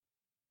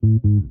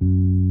Welcome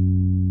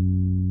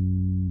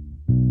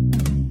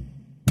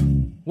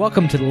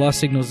to the Lost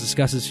Signals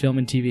Discusses Film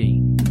and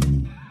TV.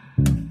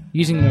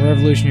 Using the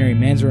revolutionary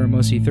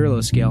Manzur-Ramosi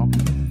Thurlow scale,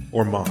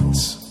 or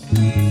MONS,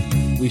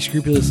 we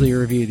scrupulously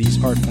review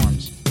these art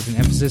forms with an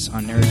emphasis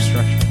on narrative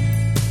structure.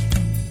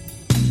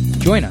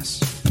 Join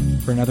us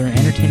for another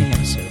entertaining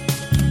episode.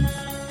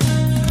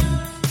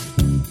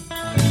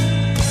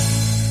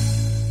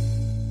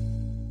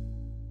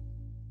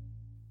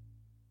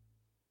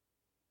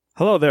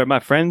 Hello there, my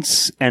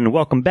friends, and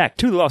welcome back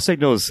to the Lost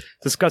Signals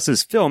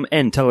Discusses Film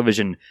and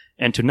Television.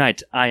 And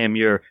tonight, I am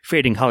your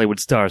fading Hollywood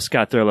star,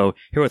 Scott Thurlow,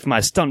 here with my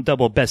stunt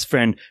double best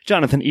friend,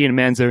 Jonathan Ian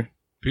Manzer.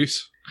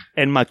 Peace.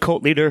 And my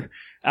cult leader,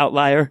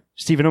 outlier,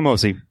 Stephen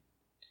Omosi.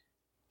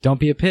 Don't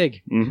be a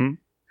pig. Mm-hmm.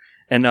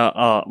 And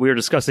we were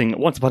discussing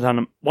Once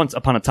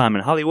Upon a Time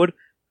in Hollywood,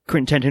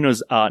 Quentin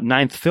Tarantino's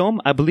ninth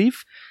film, I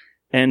believe.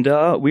 And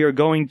we are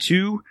going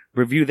to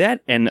review that,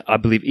 and I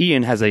believe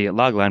Ian has a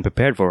logline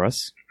prepared for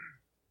us.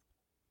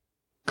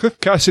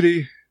 Cliff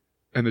Cassidy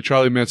and the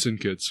Charlie Manson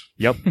kids.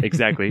 Yep,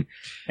 exactly.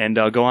 And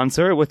go on,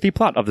 sir, with the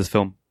plot of this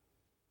film.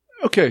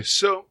 Okay,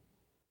 so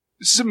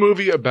this is a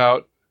movie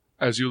about,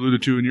 as you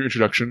alluded to in your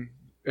introduction,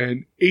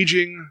 an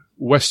aging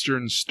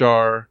Western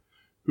star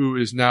who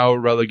is now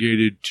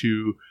relegated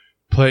to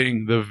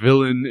playing the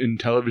villain in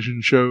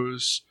television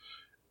shows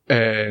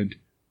and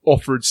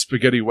offered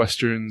spaghetti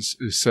westerns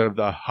instead of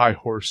the high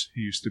horse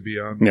he used to be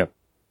on. Yeah.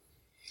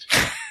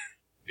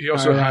 He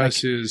also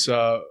has his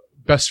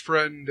best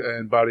friend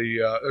and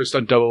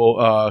stunt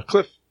double,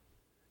 Cliff.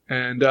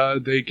 And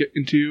they get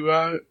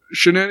into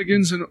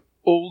shenanigans in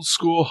old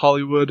school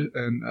Hollywood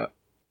and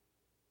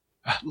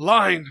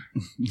line.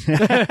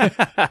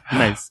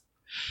 Nice.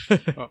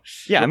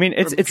 Yeah, I mean,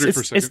 it's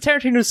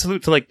Tarantino's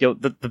salute to like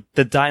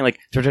the dying, like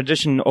the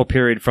traditional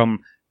period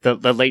from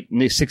the late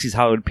 60s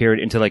Hollywood period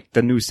into like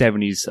the new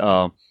 70s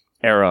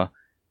era.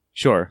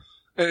 Sure.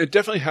 And it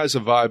definitely has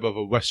a vibe of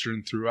a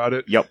Western throughout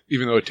it. Yep.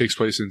 Even though it takes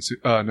place in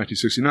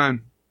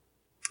 1969.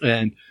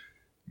 And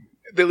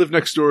they live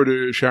next door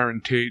to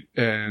Sharon Tate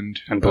and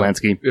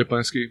Polanski.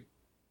 Polanski.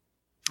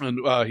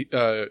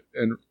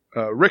 And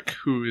Rick,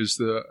 who is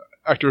the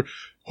actor,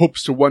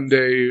 hopes to one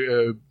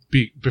day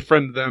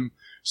befriend them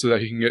so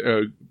that he can get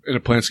in a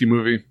Polanski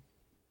movie.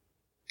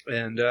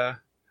 And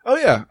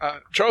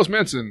Charles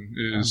Manson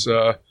is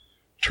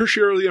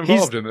tertiarily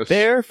involved in this.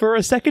 There for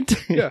a second.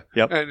 Yeah.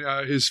 Yep.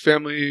 And his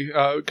family,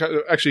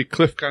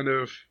 Cliff kind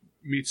of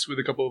meets with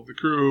a couple of the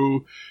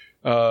crew,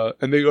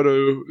 and they go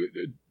to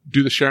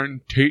do the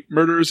Sharon Tate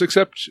murders,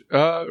 except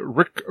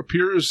Rick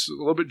appears a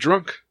little bit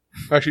drunk.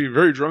 Actually,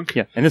 very drunk.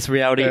 Yeah, and this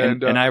reality,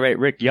 and irate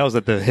Rick yells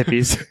at the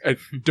hippies. And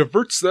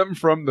diverts them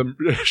from the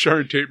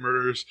Sharon Tate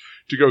murders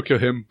to go kill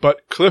him.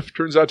 But Cliff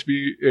turns out to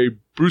be a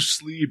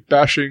Bruce Lee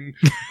bashing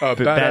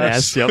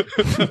badass. Yep.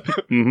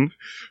 Mm-hmm.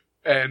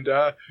 And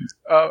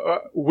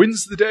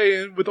wins the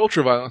day with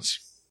ultraviolence.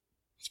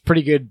 It's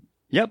pretty good.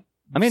 Yep.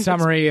 I mean,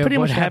 summary of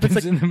what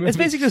happens in the movie. It's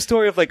basically a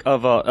story of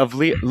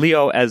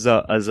Leo as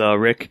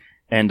Rick,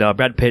 and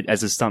Brad Pitt as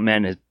his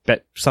stuntman, his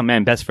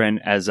stuntman best friend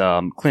as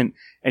Clint.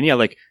 And yeah,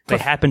 like they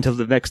happen to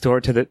live next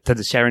door to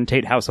the Sharon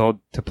Tate household,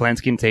 to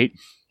Polanski and Tate,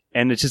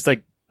 and it's just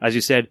like, as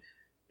you said,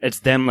 it's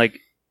them like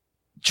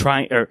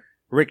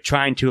Rick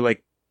trying to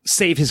like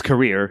save his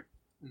career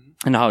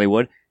in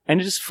Hollywood,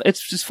 and it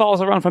just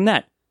falls around from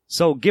that.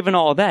 So given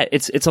all that,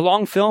 it's a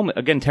long film.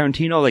 Again,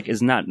 Tarantino like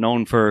is not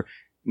known for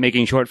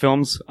making short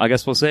films, I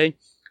guess we'll say.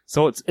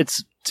 So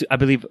it's I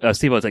believe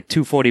Steve was like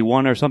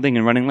 241 or something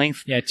in running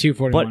length. Yeah,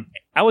 241. But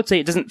I would say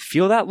it doesn't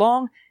feel that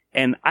long,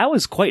 and I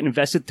was quite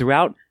invested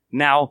throughout.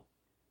 Now,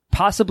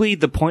 possibly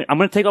the point, I'm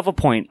going to take off a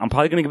point. I'm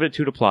probably going to give it a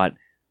 2 to plot.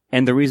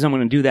 And the reason I'm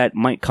going to do that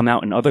might come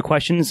out in other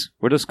questions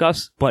we'll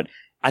discuss. But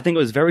I think it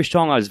was very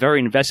strong. I was very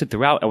invested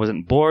throughout. I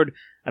wasn't bored.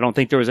 I don't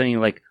think there was any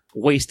like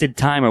wasted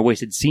time or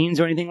wasted scenes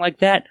or anything like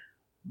that.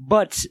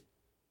 But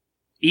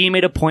Ian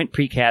made a point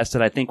precast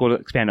that I think we'll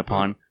expand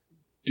upon.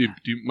 Do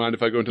you mind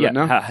if I go into that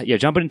now? Yeah,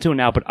 jumping into it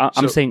now. But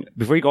I'm saying,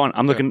 before you go on,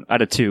 I'm looking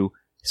at a 2.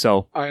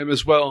 So I am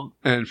as well.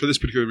 And for this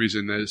particular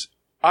reason is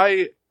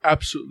I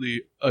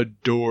absolutely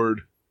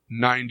adored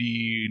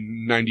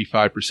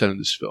 95% of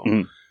this film.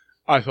 Mm-hmm.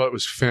 I thought it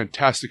was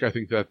fantastic. I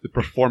think that the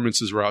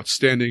performances were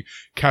outstanding,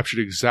 captured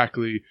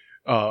exactly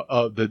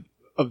of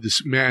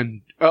this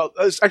man.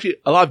 There's actually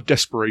a lot of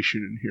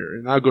desperation in here,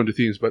 and I'll go into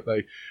themes, but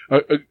like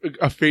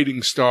a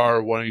fading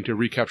star wanting to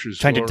recapture his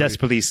trying glory. to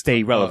desperately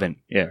stay relevant.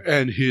 Yeah,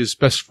 and his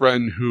best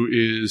friend, who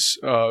is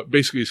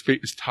basically his fate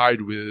is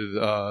tied with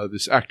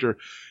this actor,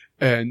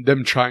 and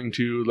them trying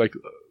to like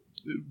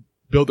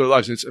build their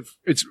lives.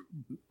 It's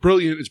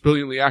brilliant. It's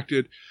brilliantly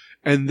acted.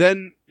 And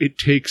then it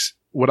takes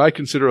what I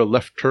consider a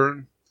left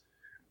turn.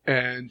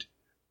 And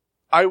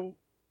I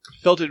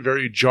felt it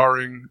very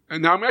jarring.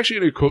 And now I'm actually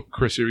going to quote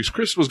Chris here.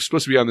 Chris was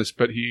supposed to be on this,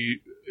 but he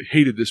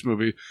hated this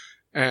movie.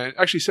 And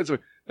actually said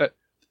something that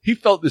he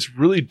felt this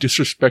really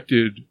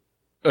disrespected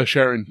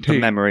Sharon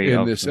Tate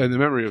in this, and the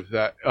memory of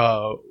that.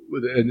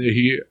 And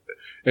he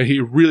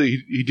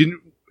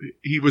didn't.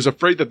 he was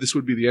afraid that this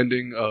would be the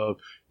ending of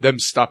them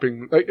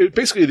stopping,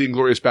 basically the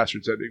Inglourious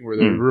Basterds ending, where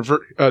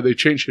they they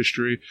change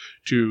history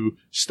to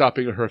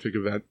stopping a horrific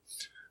event.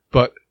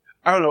 But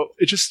I don't know,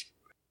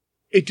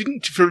 it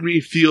didn't for me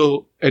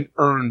feel an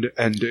earned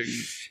ending.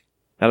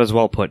 That was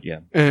well put, yeah.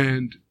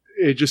 And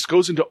it just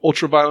goes into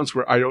ultra-violence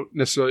where I don't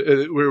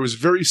necessarily, where it was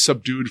very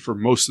subdued for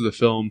most of the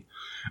film.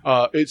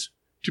 It's,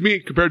 to me,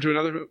 compared to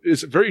another,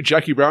 it's very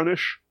Jackie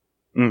Brownish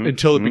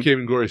until it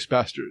became Inglourious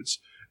Basterds.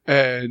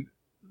 And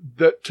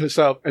that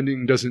style of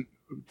ending doesn't,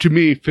 to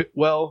me, fit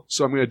well,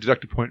 so I'm going to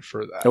deduct a point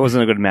for that. That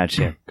wasn't a good match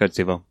here. Good,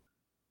 Steve-O.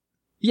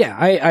 Yeah,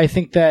 I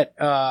think that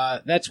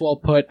that's well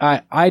put.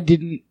 I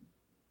didn't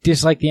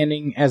dislike the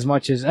ending as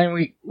much as,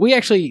 and we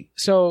actually,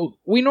 so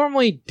we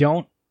normally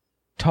don't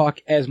talk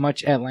as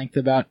much at length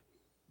about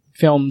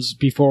films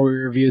before we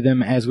review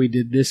them as we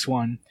did this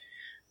one,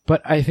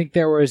 but I think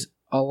there was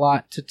a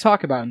lot to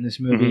talk about in this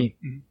movie,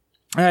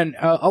 and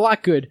a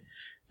lot good,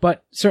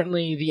 but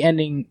certainly the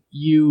ending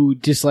you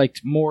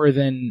disliked more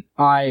than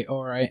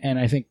and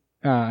I think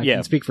I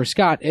can speak for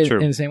Scott in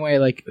the same way,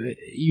 like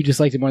you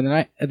disliked it more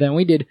than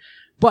we did,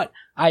 but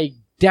I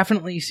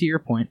definitely see your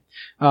point,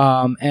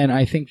 and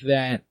I think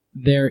that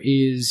there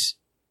is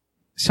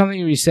something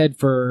to be said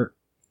for,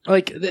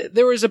 like,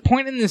 there was a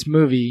point in this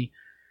movie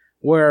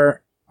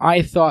where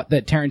I thought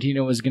that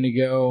Tarantino was going to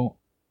go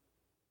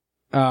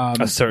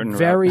a certain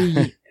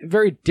very,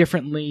 very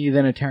differently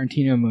than a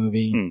Tarantino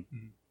movie.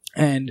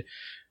 And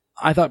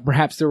I thought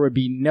perhaps there would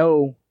be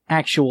no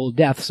actual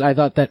deaths. I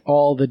thought that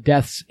all the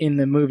deaths in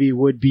the movie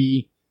would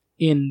be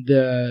in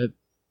the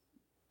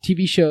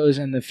TV shows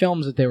and the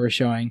films that they were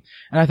showing.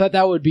 And I thought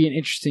that would be an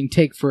interesting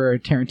take for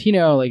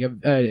Tarantino, like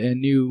a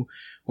new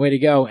way to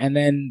go. And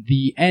then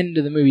the end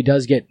of the movie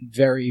does get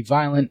very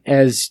violent,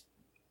 as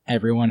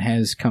everyone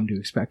has come to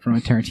expect from a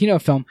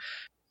Tarantino film.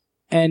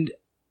 And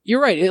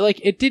you're right.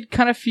 It did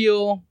kind of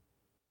feel,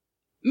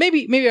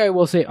 maybe I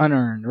will say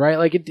unearned, right?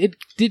 Like it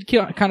did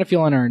kind of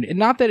feel unearned. And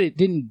not that it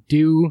didn't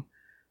do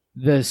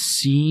the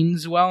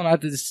scenes well,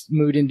 not that this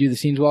movie didn't do the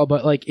scenes well,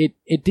 but like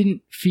it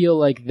didn't feel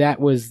like that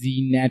was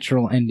the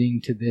natural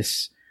ending to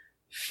this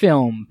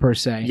film per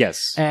se.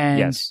 Yes. And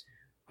yes.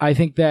 I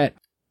think that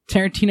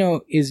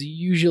Tarantino is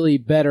usually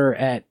better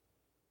at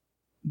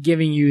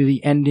giving you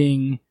the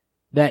ending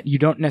that you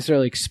don't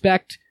necessarily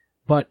expect,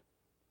 but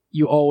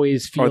you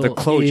always feel, or the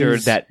closure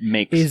that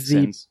makes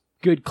sense.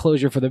 Good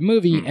closure for the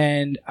movie,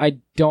 and I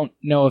don't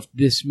know if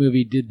this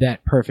movie did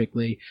that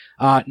perfectly.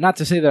 Not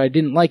to say that I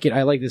didn't like it.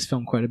 I like this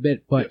film quite a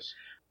bit, but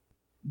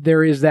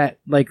there is that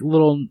like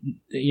little,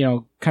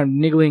 kind of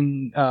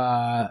niggling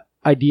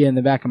idea in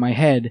the back of my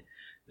head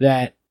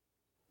that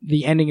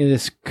the ending of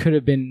this could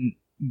have been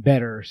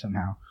better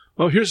somehow.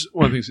 Well, here's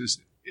one of the things is,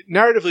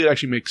 narratively, it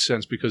actually makes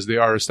sense because they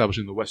are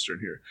establishing the Western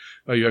here.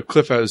 You have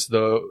Cliff as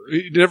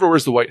he never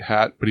wears the white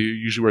hat, but he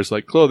usually wears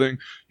light clothing.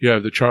 You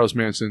have the Charles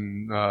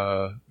Manson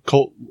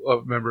cult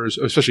members,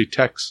 especially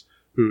Tex,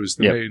 who's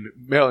the main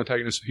male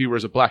antagonist. He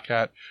wears a black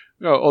hat.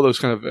 All those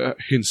kind of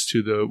hints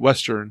to the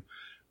Western.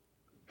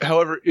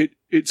 However,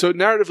 it so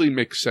narratively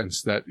makes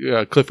sense that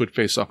Cliff would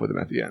face off with him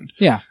at the end.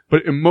 Yeah,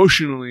 but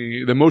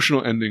emotionally, the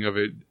emotional ending of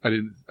it, I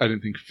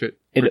didn't think fit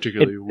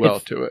particularly well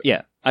to it.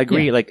 Yeah, I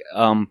agree. Yeah. Like,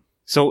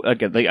 so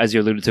again, like as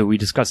you alluded to, we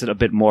discussed it a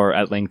bit more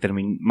at length than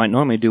we might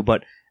normally do.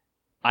 But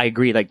I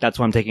agree. Like that's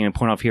why I'm taking a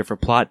point off here for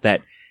plot.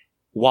 That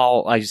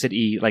while, as you said,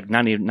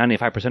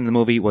 95% of the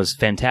movie was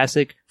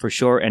fantastic for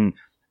sure, and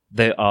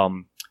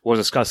we'll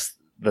discuss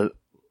the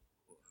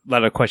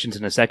lot of questions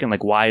in a second,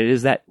 like why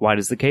is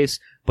the case.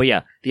 But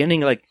yeah, the ending,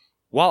 like,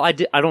 while I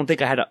don't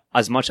think I had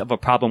as much of a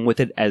problem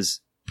with it as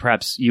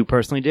perhaps you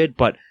personally did,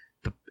 but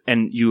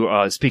and you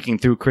speaking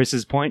through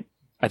Chris's point,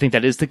 I think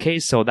that is the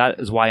case. So that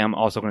is why I'm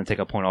also going to take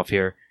a point off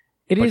here.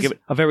 Give it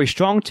a very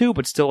strong 2,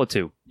 but still a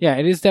 2. Yeah,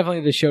 it is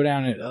definitely the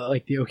showdown at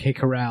like the OK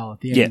Corral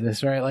at the end of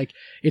this, right? Like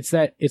it's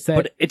that.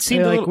 But it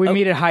seemed like we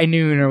meet at high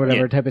noon or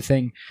whatever type of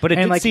thing. But it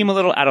did seem a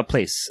little out of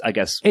place, I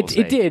guess. It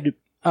did.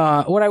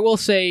 What I will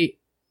say,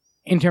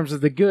 in terms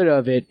of the good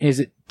of it, is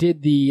it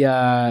did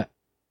the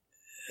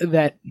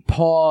that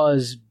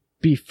pause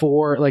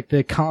before, like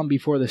the calm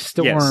before the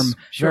storm,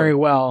 very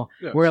well.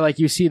 Yes. Where like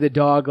you see the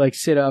dog like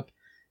sit up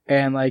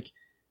and like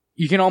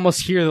you can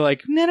almost hear the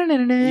like na na na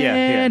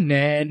na na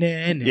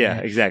na na. Yeah,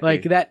 exactly.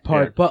 Like that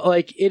part, but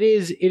like it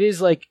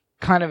is like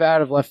kind of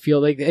out of left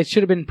field. Like it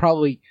should have been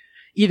probably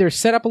either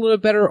set up a little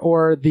bit better,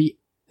 or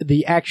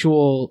the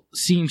actual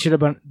scene should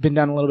have been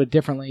done a little bit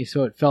differently,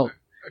 so it felt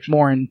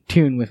more in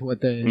tune with what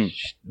the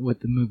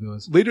movie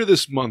was. Later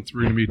this month,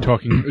 we're going to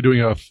be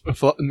doing a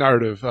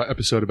narrative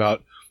episode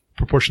about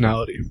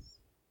proportionality.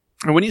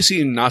 And when you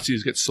see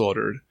Nazis get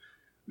slaughtered,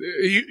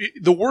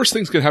 the worst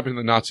things can happen to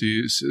the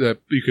Nazis that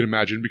you can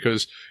imagine,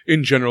 because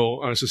in general,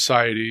 on a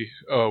society,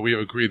 we have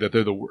agreed that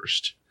they're the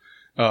worst.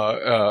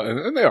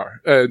 And they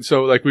are. And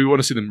so, like, we want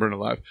to see them burn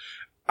alive.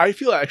 I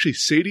feel actually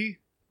Sadie,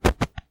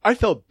 I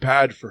felt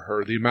bad for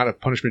her, the amount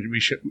of punishment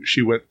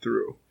she went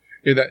through.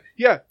 In that,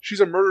 she's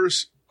a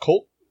murderous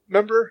cult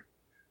member,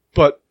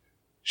 but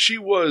she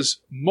was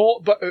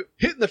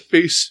hit in the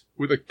face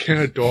with a can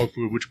of dog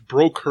food, which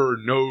broke her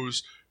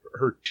nose,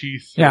 her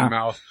teeth, her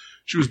mouth.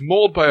 She was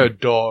mauled by a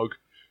dog.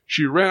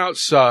 She ran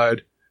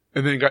outside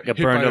and then got hit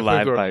burned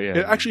by alive.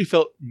 It actually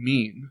felt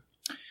mean.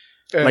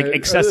 Like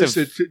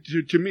excessive.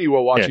 To me,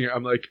 while watching it,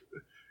 I'm like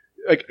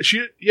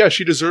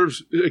she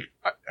deserves.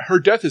 Her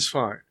death is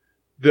fine.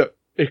 The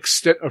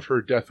extent of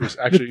her death was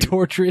actually the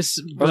torturous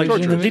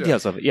the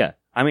details of it. Yeah,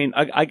 I mean,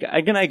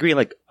 I agree.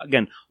 Like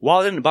again,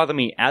 while it didn't bother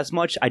me as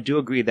much, I do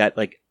agree that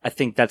I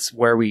think that's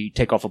where we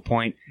take off a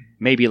point.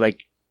 Maybe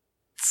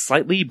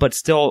slightly, but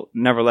still,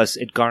 nevertheless,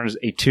 it garners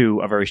a 2,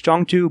 a very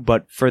strong 2.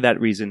 But for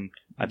that reason,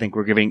 I think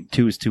we're giving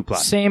 2s 2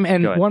 plot. Same,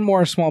 and one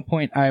more small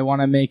point I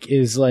want to make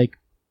is I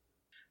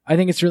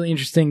think it's really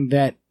interesting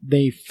that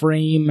they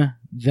frame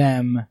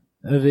them,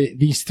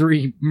 these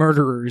 3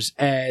 murderers,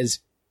 as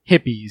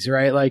hippies,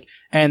 right?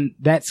 And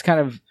that's kind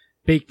of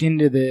baked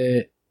into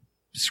the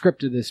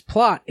script of this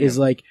plot is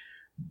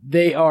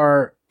they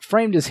are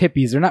framed as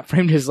hippies. They're not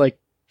framed as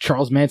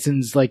Charles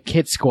Manson's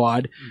hit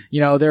squad.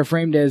 They're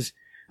framed as,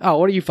 oh,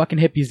 what are you fucking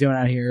hippies doing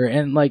out here?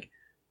 And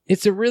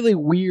it's a really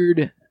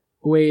weird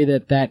way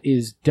that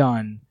is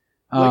done.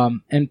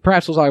 And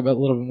perhaps we'll talk about a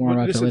little bit more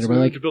about that later.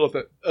 But to build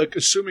up that,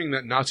 assuming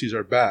that Nazis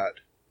are bad,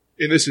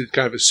 and this is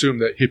kind of assume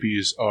that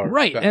hippies are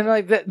right, bad.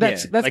 and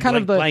that's kind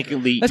of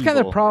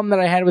the problem that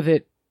I had with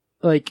it.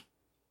 I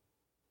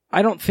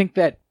don't think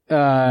that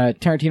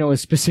Tarantino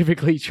was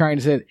specifically trying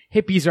to say that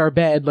hippies are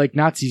bad like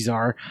Nazis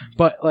are,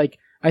 but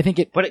I think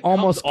it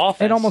almost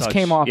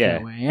came off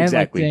that way. And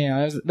exactly.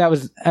 That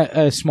was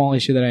a small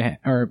issue that I had,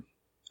 or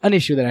an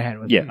issue that I had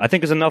with it. I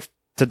think there's enough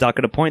to dock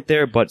at a point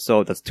there, but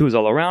so that's 2s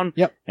all around.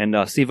 Yep.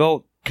 And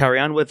Steve-O, carry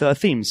on with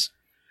themes.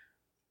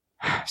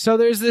 So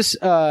there's this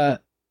really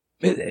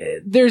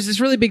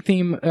big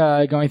theme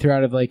going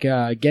throughout of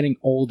getting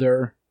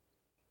older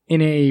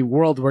in a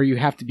world where you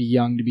have to be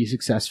young to be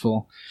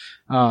successful.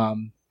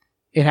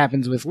 It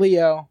happens with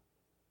Leo.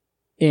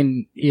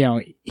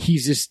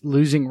 He's just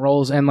losing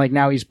roles, and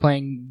now he's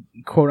playing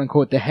quote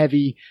unquote the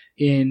heavy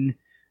in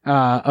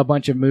a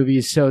bunch of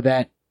movies so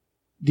that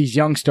these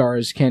young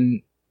stars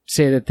can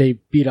say that they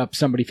beat up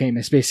somebody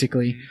famous,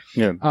 basically.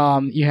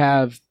 Yeah. You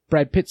have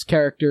Brad Pitt's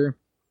character,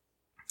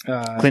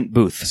 Clint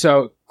Booth.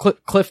 So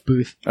Cliff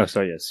Booth. Oh,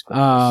 sorry, yes.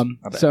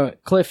 So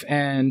Cliff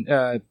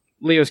and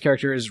Leo's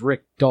character is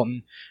Rick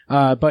Dalton.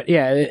 But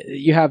yeah,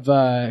 you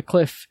have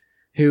Cliff,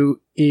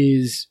 who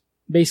is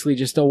basically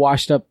just a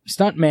washed-up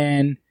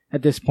stuntman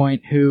at this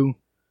point, who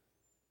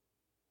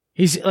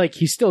he's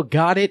still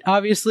got it,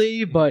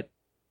 obviously, but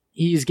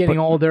he's getting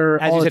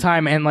older all the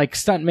time, and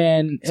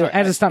stuntman,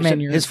 as a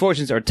stuntman, his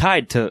fortunes are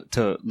tied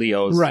to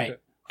Leo's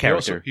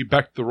character. He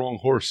backed the wrong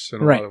horse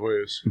in a lot of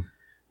ways.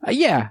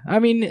 Yeah, I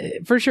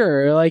mean, for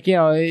sure.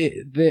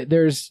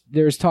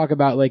 There's talk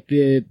about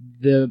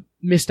the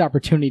missed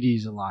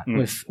opportunities a lot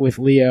with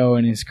Leo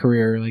and his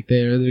career.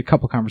 There are a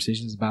couple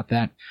conversations about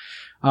that.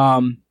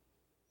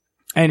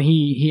 And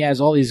he has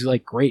all these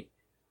great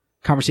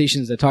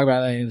conversations that talk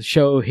about that and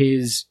show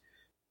his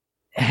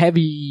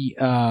heavy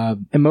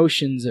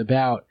emotions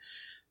about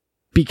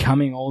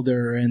becoming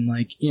older and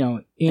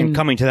and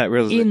coming to that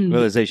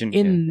realization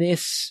in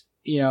this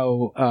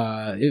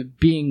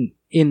being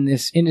in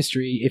this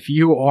industry. If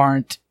you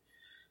aren't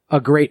a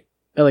great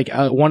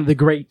one of the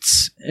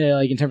greats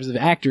in terms of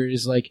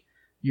actors,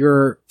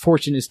 your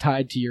fortune is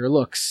tied to your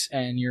looks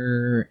and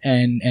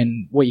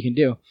and what you can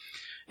do.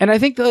 And I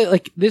think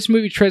that this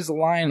movie treads the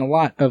line a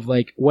lot of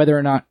whether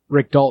or not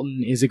Rick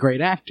Dalton is a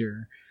great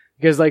actor,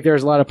 because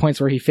there's a lot of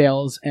points where he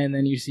fails, and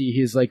then you see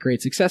his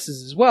great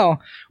successes as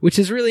well, which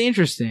is really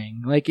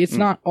interesting. It's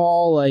not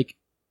all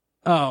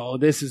oh,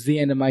 this is the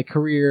end of my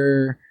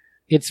career.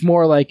 It's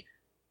more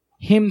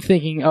him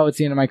thinking, oh, it's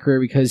the end of my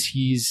career, because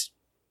he's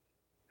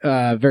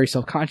very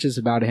self-conscious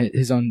about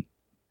his own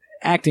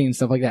acting and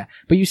stuff like that.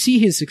 But you see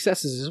his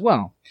successes as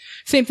well.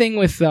 Same thing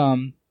with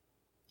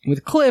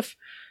Cliff.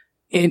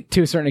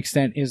 To a certain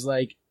extent, is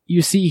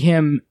you see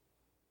him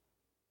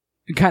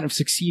kind of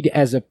succeed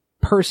as a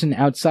person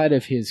outside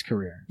of his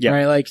career. Yeah,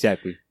 right?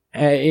 Exactly.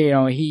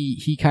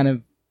 He kind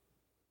of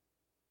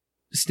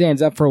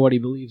stands up for what he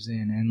believes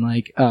in, and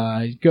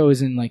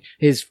goes and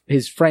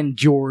his friend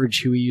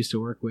George, who he used to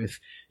work with,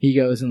 he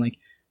goes and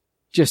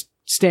just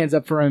stands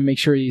up for him, make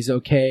sure he's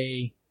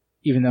okay,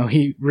 even though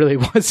he really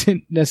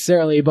wasn't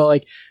necessarily,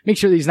 but make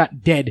sure that he's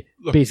not dead.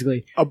 Look,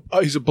 basically,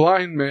 he's a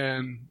blind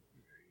man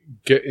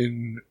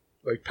getting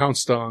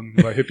pounced on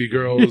by hippie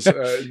girls in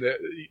the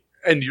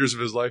end years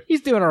of his life.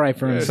 He's doing all right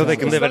for him. So they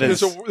can live at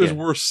his... There's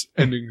worse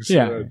endings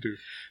to do.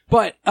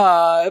 But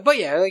yeah,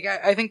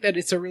 I think that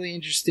it's a really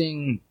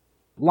interesting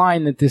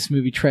line that this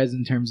movie treads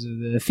in terms of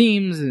the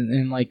themes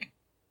and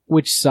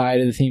which side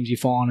of the themes you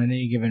fall on at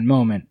any given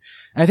moment.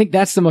 And I think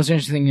that's the most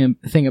interesting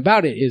thing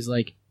about it is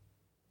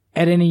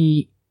at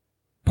any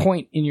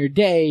point in your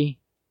day,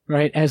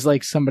 right, as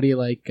somebody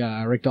like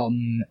Rick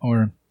Dalton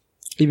or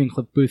even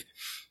Cliff Booth,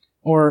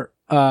 or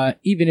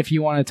even if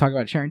you want to talk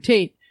about Sharon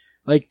Tate,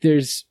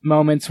 there's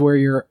moments where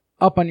you're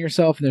up on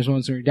yourself and there's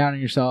moments where you're down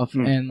on yourself,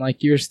 and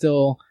you're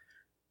still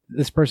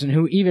this person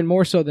who, even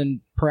more so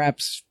than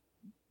perhaps,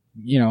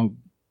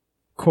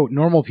 quote,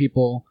 normal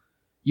people,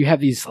 you have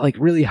these like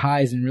really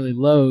highs and really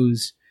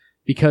lows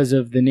because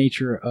of the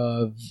nature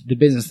of the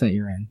business that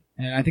you're in.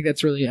 And I think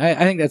that's really, I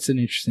think that's an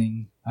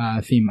interesting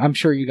theme. I'm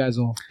sure you guys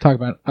will talk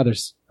about other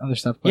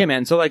stuff. But. Yeah,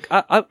 man. So like,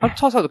 I'll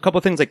toss out a couple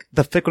of things. Like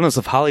the fickleness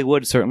of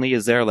Hollywood certainly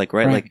is there. Like,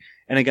 right? Like,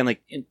 and again,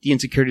 like the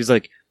insecurities,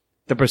 like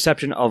the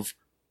perception of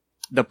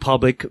the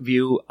public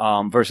view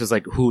versus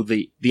like who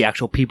the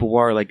actual people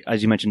are. Like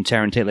as you mentioned,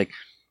 Sharon Tate like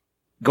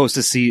goes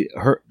to see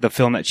the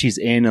film that she's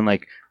in and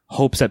like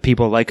hopes that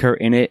people like her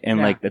in it, and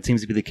like that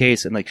seems to be the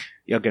case. And like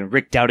again,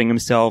 Rick doubting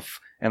himself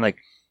and like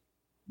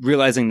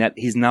realizing that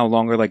he's no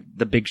longer like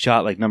the big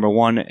shot, like number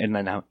one, and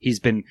then now he's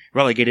been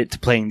relegated to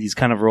playing these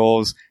kind of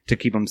roles to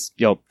keep him,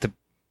 to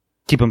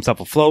keep himself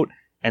afloat,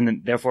 and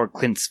then therefore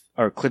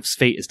Cliff's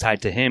fate is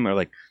tied to him, or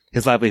like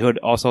his livelihood,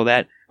 also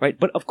that, right?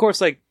 But of course,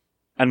 like,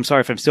 I'm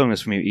sorry if I'm stealing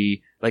this from you,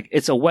 E. Like,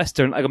 it's a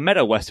Western, like a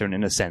meta Western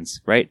in a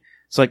sense, right?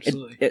 So like,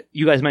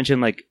 you guys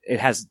mentioned like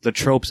it has the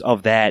tropes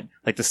of that,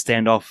 like the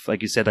standoff,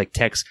 like you said, like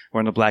Tex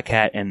wearing the black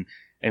hat and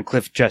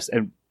Cliff dressed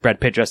and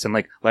Brad Pitt dressed in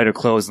like lighter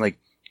clothes and like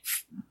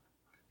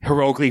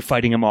heroically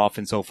fighting him off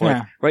and so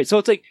forth, right? So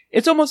it's like,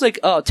 it's almost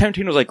like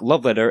Tarantino's like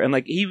love letter, and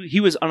like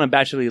he was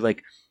unabashedly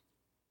like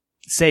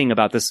saying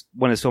about this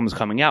when his film was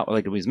coming out, or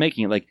like when he was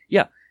making it, like,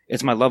 yeah,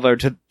 it's my love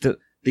letter to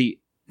the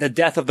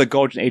death of the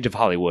golden age of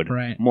Hollywood,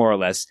 right, more or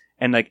less,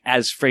 and like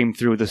as framed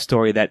through the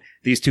story that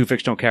these two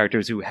fictional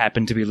characters who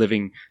happen to be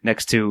living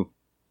next to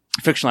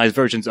fictionalized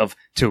versions of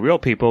two real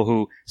people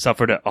who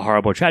suffered a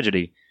horrible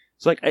tragedy.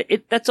 So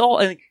like that's all,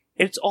 and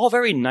it's all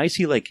very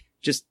nicely like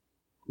just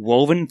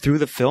woven through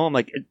the film.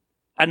 Like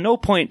at no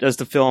point does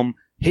the film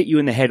hit you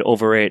in the head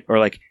over it, or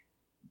like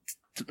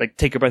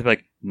take a breath,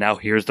 like, now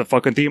here's the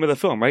fucking theme of the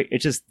film, right?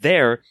 It's just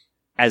there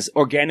as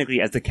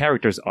organically as the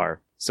characters are.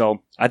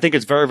 So I think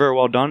it's very, very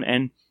well done,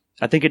 and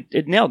I think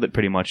it nailed it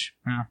pretty much.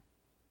 Yeah.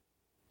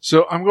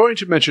 So I'm going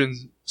to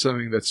mention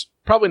something that's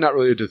probably not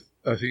related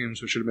to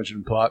themes, which should have mentioned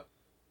in plot,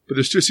 but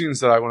there's two scenes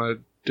that I want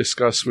to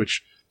discuss,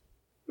 which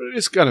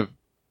is kind of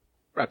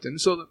wrapped in.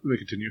 So let me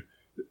continue.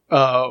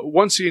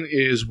 One scene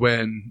is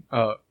when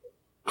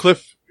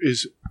Cliff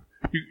is...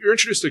 You're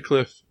introduced to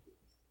Cliff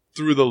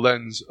through the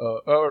lens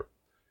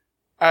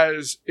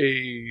as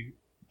a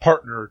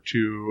partner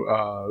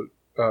to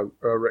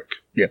Rick.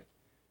 Yeah.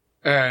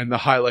 And the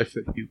high life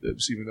that he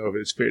lives, even though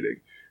it's fading.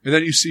 And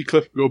then you see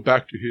Cliff go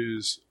back to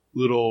his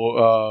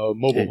little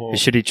mobile home.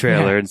 His shitty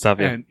trailer and stuff,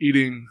 and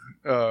eating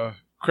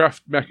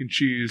Kraft mac and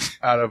cheese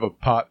out of a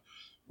pot,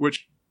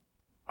 which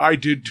I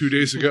did 2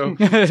 days ago.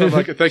 So I'm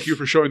like, thank you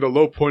for showing the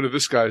low point of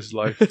this guy's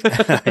life.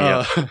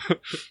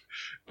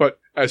 But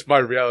as my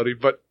reality.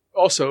 But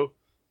also,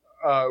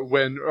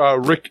 when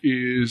Rick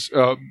is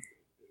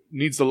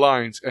needs the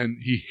lines and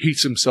he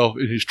hates himself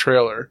in his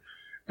trailer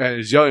and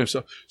is yelling at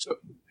himself. So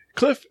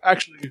Cliff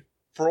actually,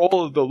 for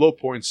all of the low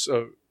points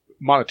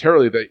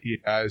monetarily that he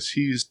has,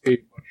 he's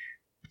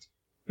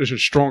a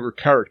stronger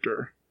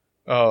character.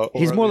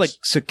 He's more like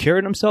secure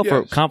in himself,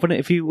 or confident,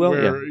 if you will.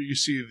 Where you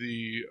see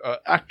the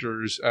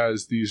actors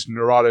as these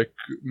neurotic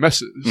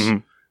messes,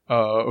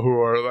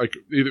 who are like,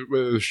 either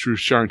whether it's through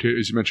Sharon Tate,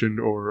 as you mentioned,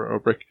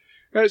 or Rick.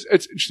 It's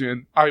interesting.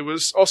 And I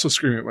was also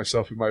screaming at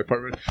myself in my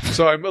apartment,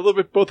 so I'm a little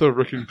bit both a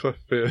Rick and Cliff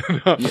fan.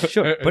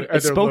 Sure, but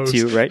it spoke to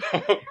you, right?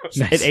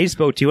 Nice. It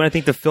spoke to you, and I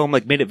think the film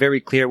like made it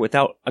very clear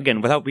without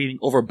being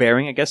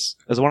overbearing, I guess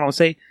is what I would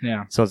say.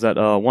 Yeah. So is that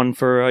one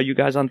for you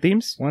guys on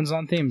themes? One's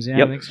on themes, yeah,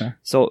 yep. I think so.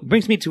 So it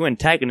brings me to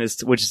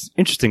antagonist, which is an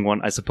interesting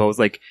one, I suppose.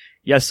 Like,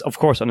 yes, of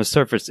course, on the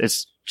surface,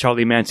 it's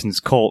Charlie Manson's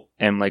cult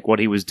and like what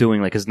he was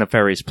doing, like his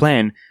nefarious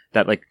plan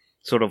that like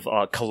sort of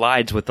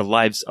collides with the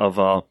lives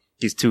of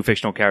these two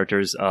fictional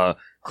characters,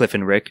 Cliff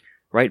and Rick,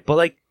 right? But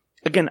like,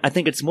 again, I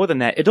think it's more than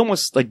that. It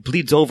almost like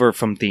bleeds over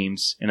from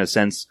themes in a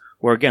sense,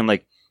 where again,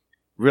 like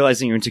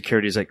realizing your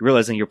insecurities, like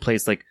realizing your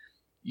place, like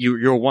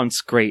you're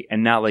once great,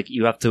 and now like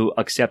you have to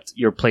accept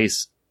your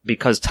place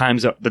because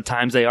the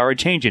times they are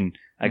changing,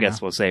 I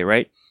guess we'll say,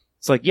 right?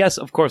 So like, yes,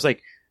 of course,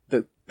 like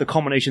the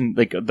culmination,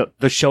 like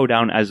the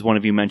showdown, as one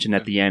of you mentioned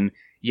at the end,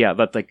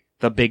 but like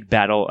the big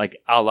battle,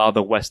 like a la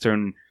the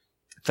Western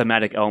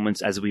thematic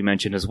elements, as we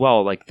mentioned as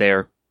well, like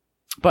there.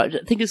 But I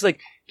think it's like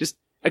just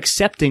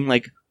accepting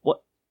like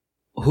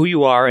who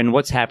you are and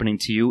what's happening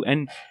to you,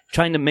 and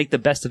trying to make the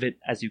best of it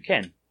as you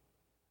can.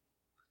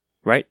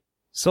 Right?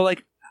 So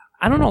like,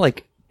 I don't know,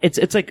 like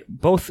it's like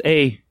both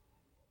a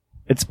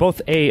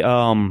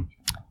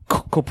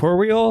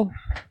corporeal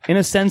in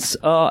a sense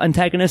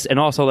antagonist, and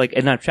also like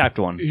an abstract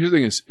one. Here's the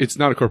thing: it's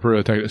not a corporeal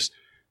antagonist.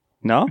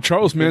 No,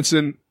 Charles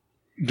Manson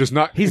does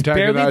not. He's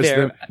barely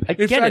there. Them. I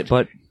get it,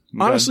 but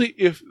honestly,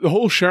 if the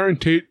whole Sharon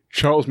Tate,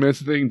 Charles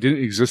Manson thing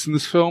didn't exist in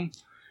this film,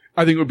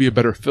 I think it would be a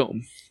better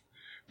film.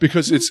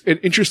 Because it's an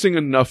interesting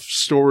enough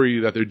story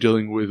that they're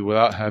dealing with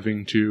without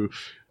having to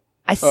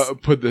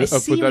put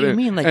that in.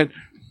 Mean, like, and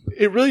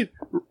it really,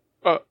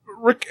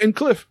 Rick and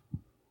Cliff,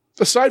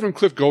 aside from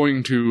Cliff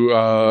going to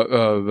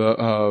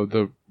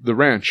the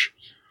ranch,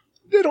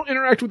 they don't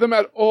interact with them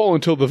at all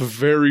until the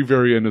very,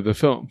 very end of the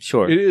film.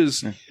 Sure. It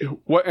is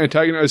what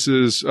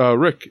antagonizes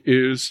Rick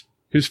is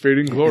his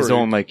fading glory. His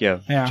own,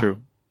 Yeah.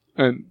 True.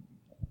 And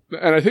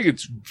I think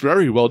it's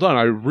very well done.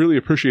 I really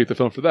appreciate the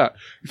film for that.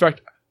 In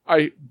fact,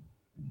 I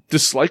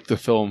dislike the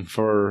film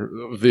for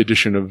the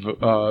addition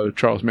of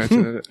Charles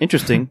Manson in it.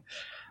 Interesting.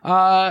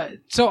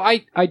 So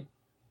I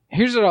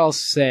here's what I'll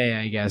say.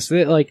 I guess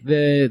that, like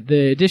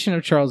the addition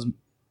of Charles,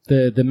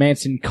 the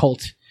Manson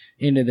cult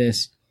into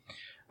this,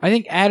 I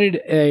think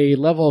added a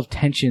level of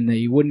tension that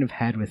you wouldn't have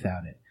had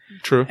without it.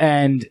 True.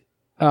 And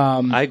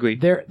I agree.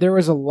 There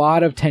was a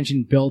lot of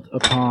tension built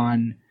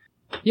upon.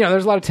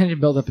 There's a lot of tension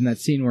built up in that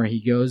scene where he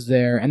goes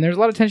there, and there's a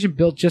lot of tension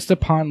built just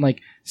upon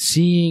like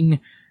seeing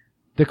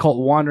the cult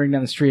wandering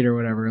down the street or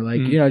whatever,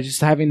 like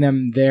just having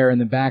them there in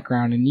the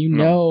background, and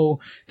know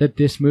that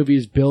this movie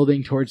is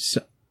building towards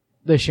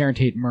the Sharon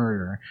Tate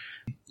murder.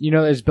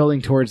 It's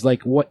building towards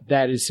like what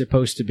that is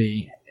supposed to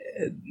be.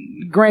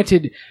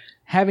 Granted,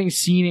 having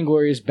seen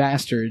Inglourious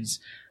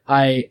Bastards,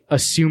 I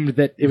assumed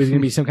that it was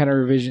going to be some kind of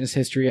revisionist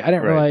history. I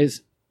didn't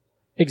realize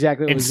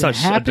exactly what was going to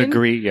happen. In such a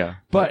degree, yeah.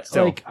 But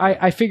like,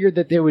 I figured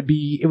that it would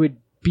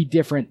be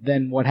different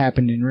than what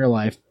happened in real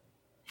life.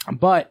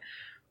 But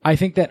I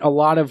think that a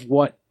lot of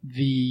what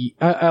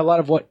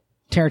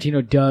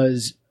Tarantino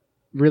does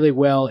really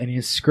well in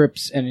his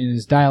scripts and in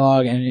his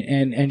dialogue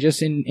and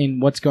just in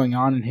what's going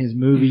on in his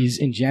movies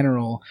in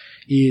general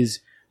is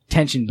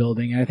tension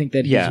building. And I think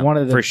that he's one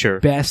of the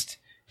best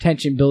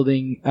tension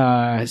building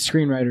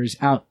screenwriters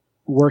out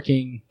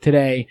working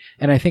today.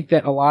 And I think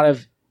that a lot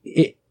of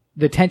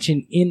the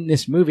tension in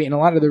this movie, and a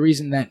lot of the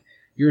reason that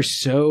you're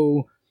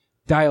so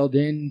dialed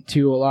in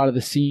to a lot of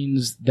the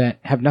scenes that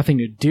have nothing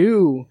to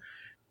do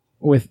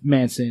with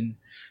Manson,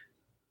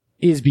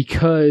 is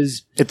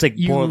because it's like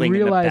you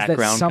realize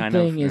that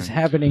something is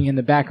happening in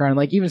the background,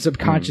 like even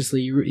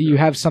subconsciously, you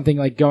have something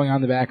like going on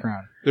in the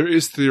background. There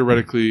is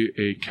theoretically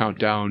a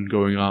countdown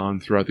going on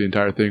throughout the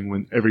entire thing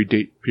when every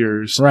date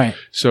appears. Right.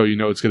 So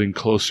it's getting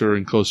closer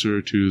and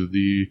closer to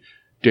the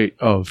date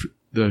of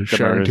the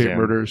Sharon Tate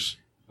murders.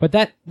 But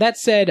that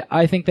said,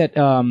 I think that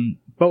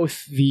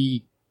both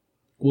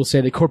we'll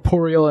say the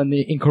corporeal and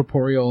the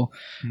incorporeal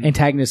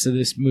antagonists of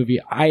this movie,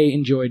 I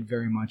enjoyed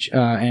very much,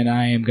 and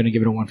I am going to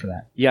give it a 1 for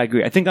that. Yeah, I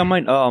agree. I think I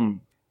might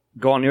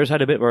go on your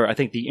side a bit, where I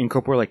think the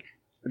incorporeal, like,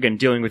 again,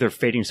 dealing with your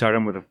fading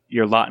stardom, with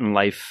your lot in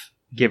life,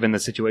 given the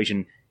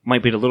situation,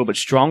 might be a little bit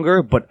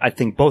stronger, but I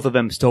think both of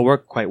them still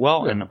work quite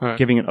well, and I'm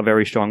giving it a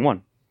very strong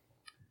 1.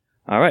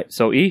 All right,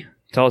 so E,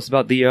 tell us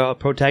about the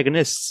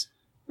protagonists.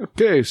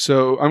 Okay,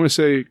 so I'm going to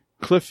say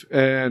Cliff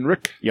and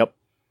Rick. Yep.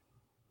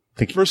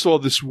 First of all,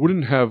 this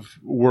wouldn't have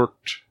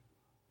worked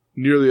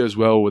nearly as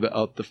well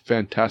without the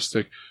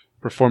fantastic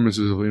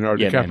performances of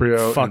Leonardo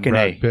DiCaprio and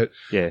Brad Pitt.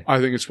 Yeah. I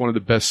think it's one of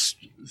the best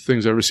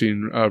things I've ever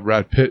seen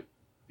Brad Pitt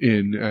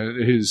in.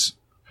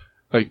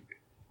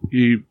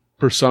 He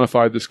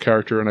personified this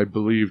character, and I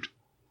believed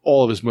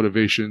all of his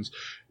motivations.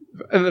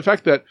 And the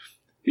fact that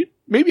he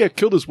maybe had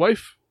killed his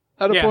wife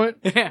at a point.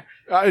 Yeah.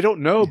 I don't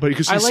know, but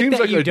because he seems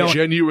like a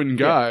genuine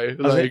guy,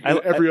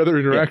 every other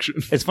interaction.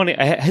 Yeah. It's funny.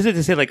 I hesitate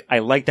to say, like, I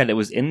like that it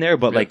was in there,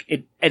 but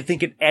I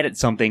think it added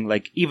something,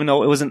 like, even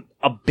though it wasn't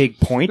a big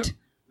point.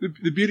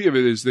 The beauty of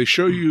it is they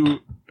show you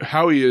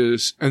how he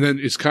is, and then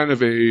it's kind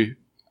of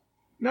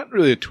not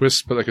really a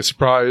twist, but like a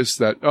surprise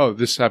that, oh,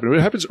 this happened.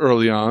 It happens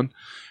early on.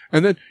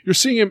 And then you're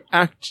seeing him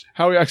act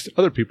how he acts to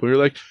other people. You're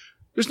like,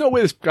 there's no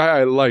way this guy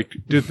I like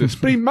did this,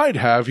 but he might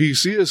have. He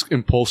is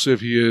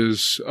impulsive. He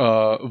is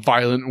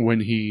violent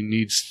when he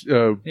needs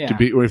to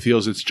be, when he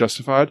feels it's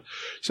justified.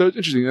 So it's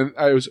interesting. And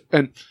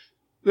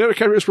Leonardo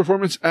DiCaprio's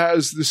performance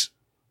as this,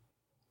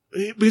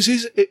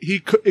 because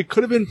it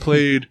could have been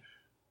played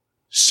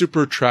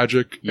super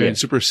tragic and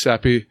super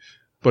sappy,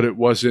 but it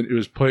wasn't. It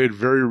was played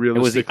very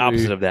realistically. It was the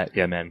opposite of that,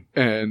 yeah, man.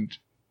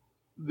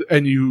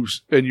 And you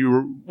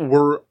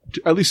were,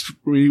 at least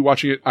when you were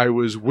watching it, I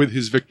was with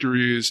his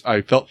victories. I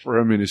felt for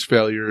him in his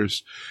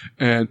failures.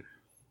 And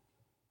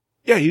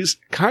yeah, he's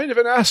kind of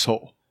an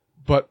asshole,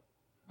 but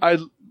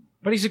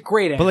he's a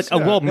great asshole. But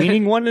like a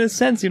well-meaning one in a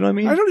sense, you know what I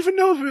mean? I don't even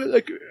know if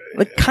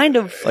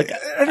I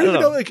don't even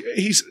know, like,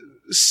 he's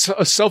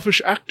a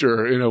selfish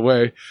actor in a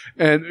way,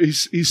 and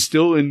he's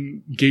still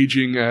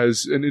engaging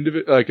as an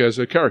individual, like as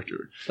a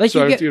character. Like, so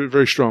I have to give it a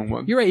very strong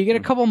 1. You're right. You get a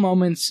couple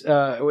moments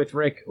with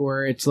Rick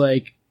where it's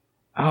like,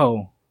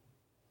 oh,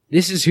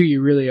 this is who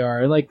you really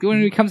are. Like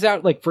when he comes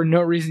out, like for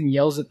no reason,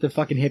 yells at the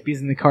fucking hippies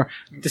in the car,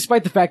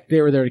 despite the fact that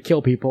they were there to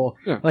kill people.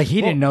 Yeah. Like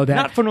he didn't know that.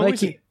 Not for no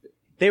reason.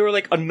 They were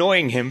like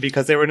annoying him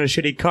because they were in a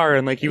shitty car,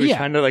 and like he was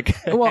trying to like.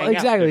 Well,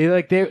 exactly.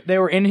 Like they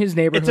were in his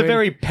neighborhood. It's a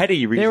very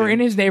petty reason. They were in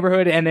his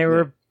neighborhood, and they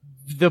were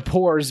the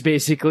poors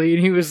basically,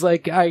 and he was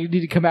like, I need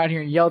to come out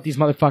here and yell at these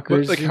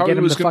motherfuckers and get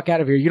them the fuck out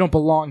of here. You don't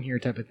belong here,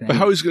 type of thing. But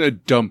how he's gonna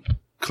dump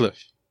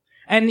Cliff?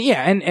 And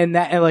and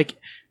that, and like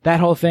that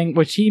whole thing,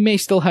 which he may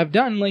still have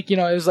done, like, it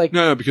was like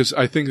no, because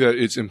I think that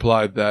it's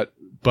implied that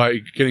by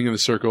getting in the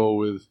circle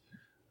with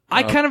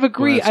I kind of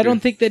agree. Polanski. I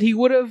don't think that he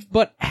would have,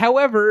 but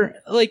however,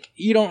 like,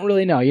 you don't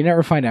really know. You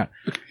never find out.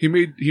 He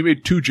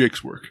made 2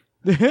 Jakes work.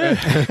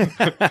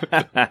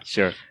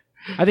 Sure.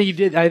 I think he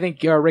did. I think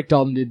Rick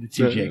Dalton did the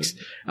two chicks.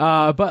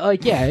 But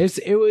like, yeah,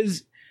 it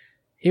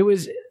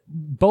was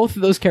both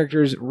of those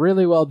characters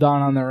really well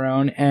done on their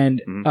own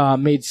and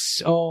made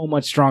so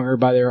much stronger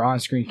by their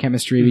on-screen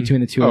chemistry between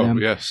the two of them.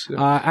 Yes.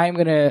 I'm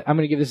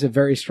gonna give this a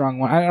very strong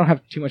one. I don't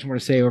have too much more to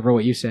say over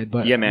what you said,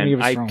 but yeah, I'm gonna man, give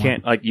it a I strong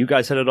can't. one. Like you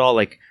guys said it all.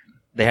 Like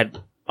they had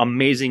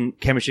amazing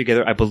chemistry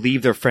together. I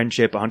believe their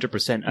friendship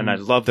 100%, and I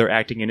love their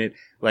acting in it.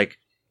 Like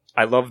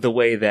I love the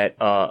way that.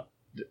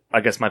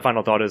 I guess my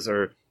final thought is,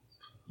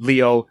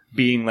 Leo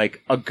being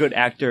like a good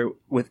actor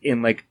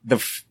within like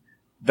the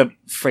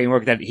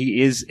framework that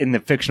he is in the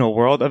fictional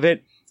world of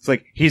it. It's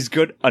like he's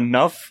good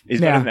enough. He's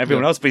better than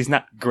everyone else, but he's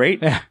not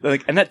great. Yeah.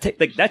 Like, and that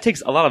that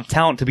takes a lot of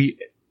talent to be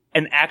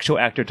an actual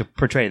actor to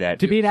portray that.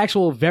 To be an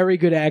actual very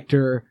good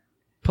actor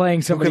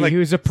playing somebody like,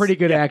 who's a pretty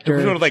good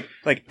actor Sort of like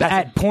that's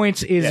at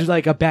points is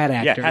like a bad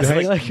actor. has to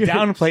right? like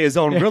downplay his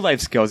own real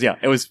life skills. Yeah,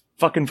 it was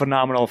fucking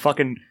phenomenal,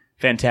 fucking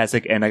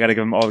fantastic, and I got to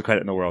give him all the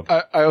credit in the world.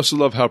 I also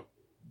love how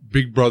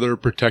Big Brother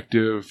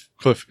protective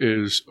Cliff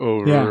is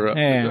over.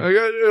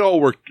 It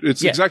all worked.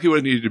 It's exactly what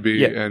it needed to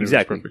be, and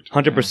exactly. it was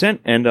perfect. 100%,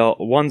 and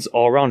one's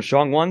all around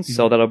strong ones,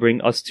 so that'll bring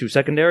us to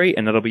secondary,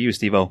 and that'll be you,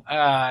 Steve-O.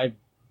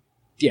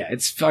 Yeah,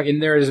 it's fucking.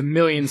 There's a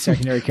million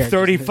secondary characters.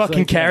 30 It's fucking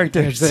like,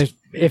 characters.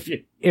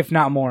 if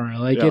not more.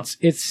 Like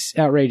it's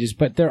outrageous,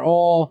 but they're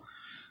all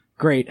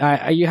great.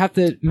 You have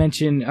to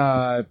mention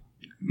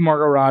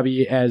Margot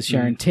Robbie as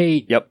Sharon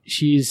Tate. Yep,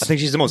 I think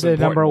she's the most the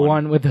important number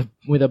one with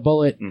a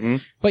bullet. Mm-hmm.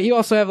 But you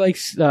also have like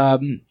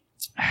the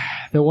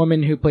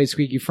woman who played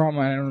Squeaky Fromm.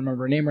 I don't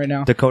remember her name right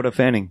now. Dakota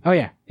Fanning. Oh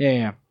yeah.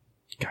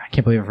 God, I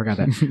can't believe I forgot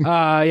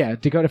that. Yeah,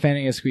 Dakota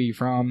Fanning as Squeaky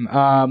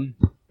Fromm.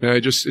 May I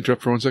just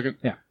interrupt for 1 second?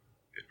 Yeah.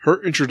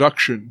 Her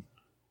introduction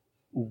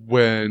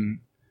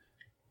when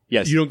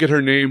you don't get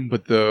her name,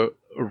 but the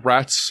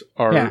rats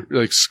are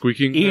like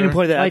squeaking. Ian there.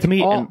 pointed that out to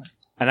me, all-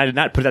 and I did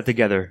not put that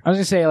together. I was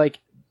gonna say like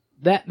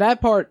that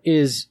part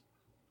is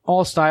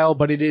all style,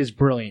 but it is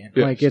brilliant.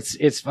 Yes. Like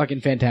it's fucking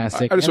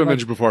fantastic. I just And, want to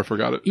mention before I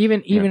forgot it.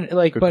 even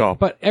like, good call.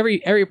 but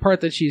every part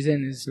that she's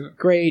in is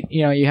great.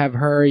 You know, you have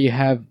her, you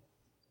have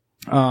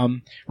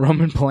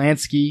Roman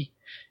Polanski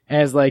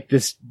as like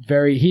this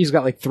he's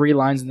got like 3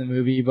 lines in the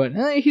movie, but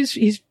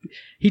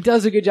he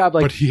does a good job.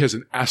 Like, But he has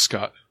an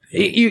ascot.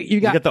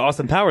 you got the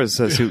Austin Powers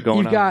suit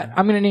going you've got,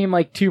 I'm going to name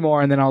like 2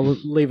 more and then I'll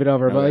leave it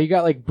over. But Okay. you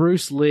got like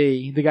Bruce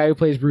Lee, the guy who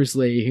plays Bruce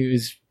Lee,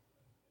 who's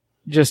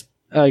just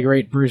a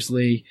great Bruce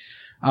Lee.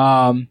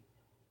 And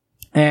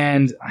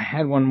I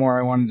had one more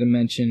I wanted to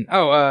mention.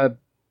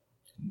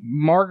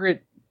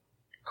 Margaret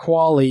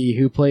Qualley,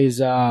 who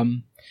plays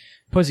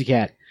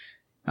Pussycat,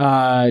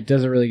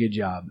 does a really good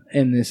job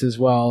in this as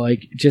well.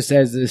 Like, just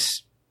as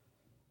this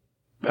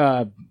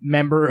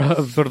member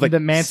of sort of like the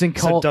Manson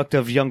cult.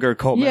 seductive younger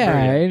cult Yeah,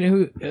 member.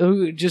 and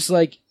who just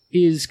like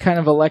is kind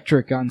of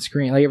electric on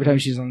screen. Like every time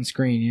she's on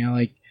screen, you know,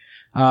 like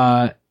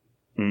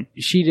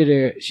she did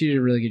a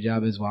really good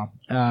job as well.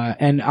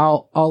 And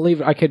I'll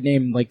leave. I could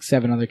name like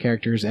 7 other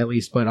characters at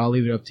least, but I'll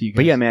leave it up to you guys.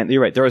 But yeah, man,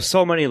 you're right. There are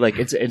so many. Like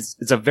it's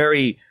a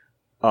very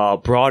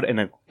broad and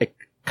a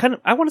kind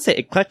of, I want to say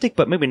eclectic,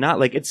 but maybe not.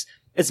 Like it's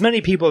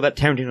many people that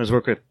Tarantino's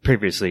worked with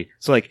previously.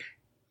 So like,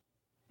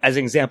 as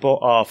an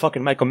example,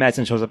 fucking Michael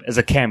Madsen shows up as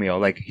a cameo.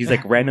 Like he's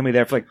like randomly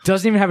there for like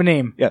doesn't even have a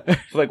name.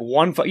 for like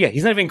one.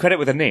 He's not even credited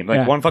with a name.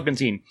 Like one fucking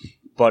scene.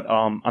 But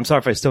I'm sorry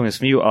if I steal this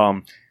from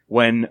you.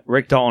 When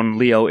Rick Dalton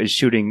Leo is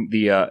shooting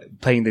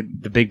playing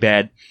the big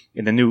bad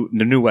in the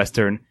new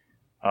Western,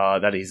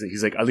 that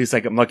he's like, at least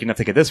like I'm lucky enough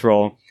to get this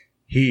role.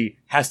 He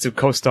has to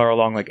co-star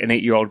along like an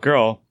 8-year-old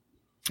girl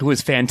who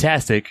is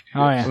fantastic.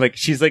 Oh yeah. Like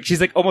she's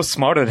like almost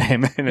smarter than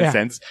him in a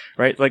sense,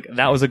 right? Like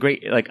that was a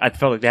great, like I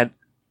felt like they had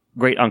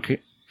great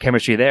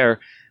chemistry there.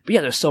 But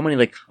yeah, there's so many,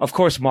 like, of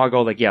course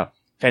Margot, like, yeah,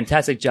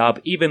 fantastic job.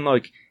 Even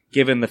like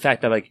given the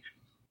fact that like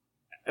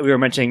we were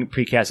mentioning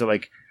precast, that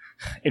like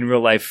in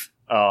real life,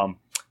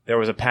 there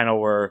was a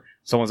panel where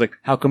someone's like,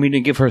 how come you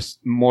didn't give her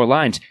more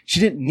lines? She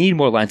didn't need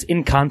more lines.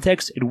 In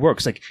context, it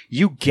works. Like,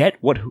 you get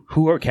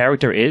who her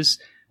character is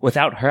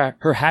without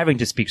her having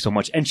to speak so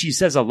much. And she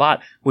says a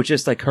lot with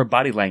just like her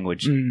body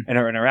language and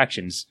her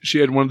interactions. She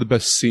had one of the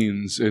best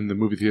scenes in the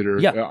movie theater.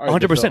 Yeah,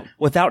 100%.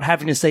 Without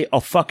having to say a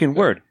fucking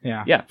word.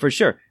 Yeah. Yeah, for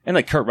sure. And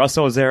like Kurt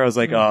Russell was there as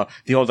like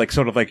the old like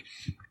sort of like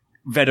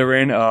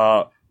veteran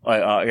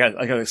like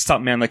a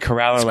stuntman like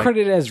Corral. It's like,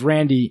 credited as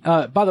Randy.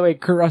 By the way,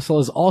 Kurt Russell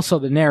is also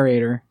the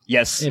narrator.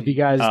 yes. If you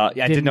guys I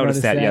did notice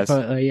that, yes.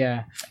 But,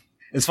 yeah.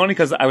 It's funny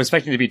because I was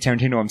expecting it to be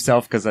Tarantino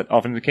himself because that's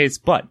often the case,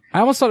 but I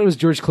almost thought it was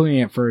George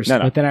Clooney at first, no.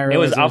 but then I realized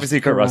it was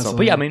obviously Kurt Russell.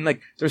 But yeah, I Yeah. mean, like,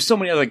 there's so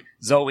many other, like,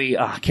 Zoe,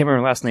 I can't remember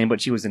her last name,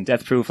 but she was in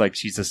Death Proof. Like,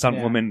 she's a stunt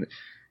woman,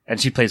 and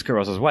she plays Kurt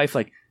Russell's wife.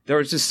 Like, there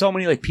was just so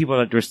many, like, people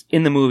that were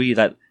in the movie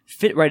that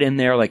fit right in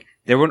there. Like,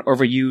 they weren't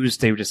overused.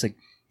 They were just, like,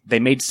 they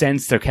made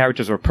sense. Their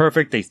characters were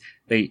perfect.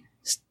 They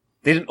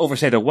didn't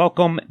overstay their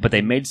welcome, but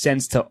they made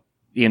sense to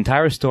the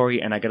entire story,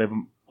 and I gotta give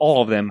them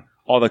all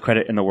the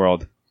credit in the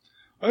world.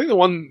 I think the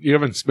one you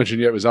haven't mentioned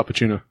yet was Al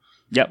Pacino.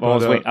 Yep,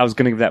 I was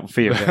going to give that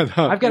for you.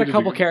 I've got a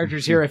couple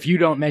characters here. If you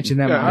don't mention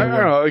them, I don't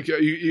know. Like,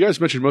 you guys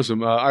mentioned most of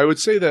them. I would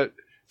say that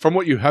from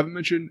what you haven't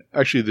mentioned,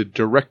 actually, the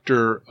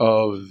director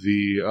of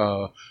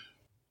the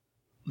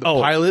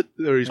pilot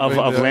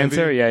of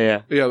Lancer,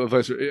 yeah, of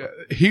Lancer,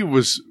 he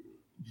was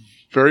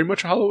very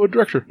much a Hollywood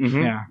director.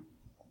 Mm-hmm. Yeah,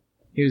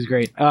 he was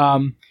great.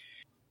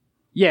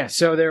 Yeah,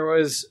 so there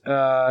was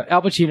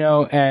Al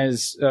Pacino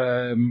as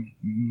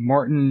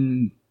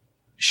Martin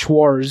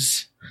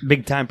Schwarz.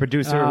 Big time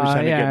producer. He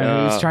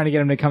was trying to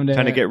get him to come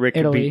to get Rick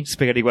Italy, to beat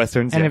spaghetti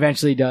westerns, and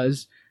eventually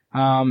does.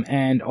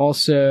 And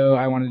also,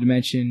 I wanted to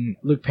mention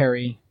Luke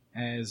Perry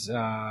as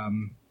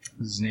what's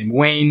his name,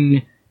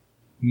 Wayne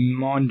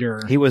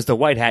Maunder. He was the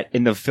white hat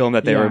in the film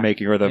that they were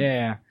making, or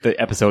the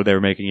episode they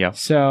were making. Yeah.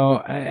 So,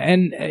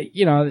 and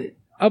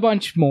a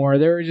bunch more.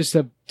 There were just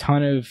a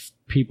ton of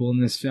people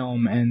in this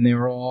film, and they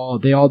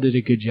all did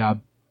a good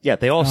job. Yeah,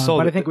 they all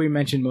sold. But I think we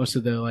mentioned most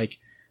of the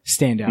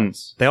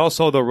standouts. They all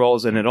sold the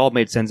roles, and it all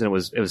made sense, and it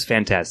was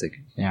fantastic.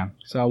 Yeah.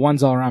 So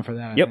one's all around for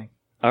that. Yep. I think.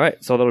 All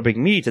right. So that'll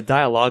bring me to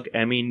dialogue.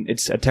 I mean,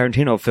 it's a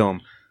Tarantino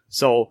film,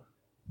 so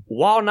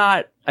while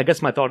not, I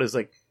guess my thought is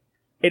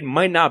it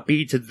might not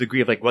be to the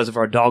degree of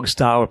Reservoir Dogs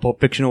style or Pulp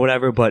Fiction or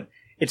whatever, but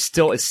it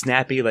still is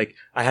snappy.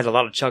 I had a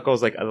lot of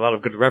chuckles, a lot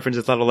of good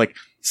references, a lot of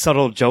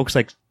subtle jokes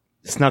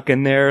snuck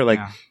in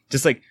there,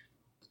 just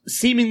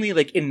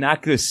seemingly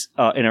innocuous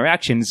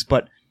interactions,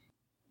 but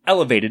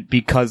elevated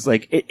because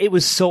it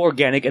was so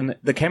organic, and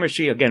the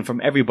chemistry again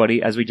from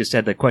everybody, as we just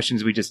said, the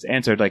questions we just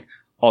answered,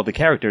 all the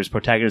characters,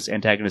 protagonists,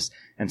 antagonists,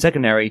 and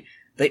secondary,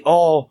 they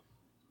all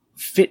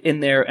fit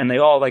in there, and they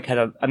all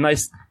had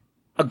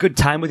a good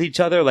time with each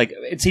other.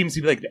 It seems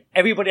to be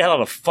everybody had a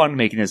lot of fun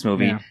making this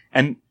movie,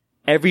 and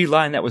every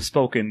line that was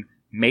spoken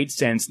made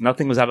sense.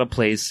 Nothing was out of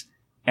place.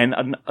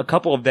 And a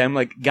couple of them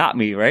got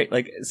me, right?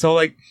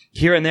 So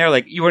here and there,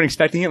 you weren't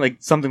expecting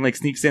it, something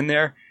sneaks in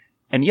there.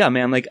 And yeah,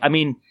 man, I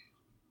mean,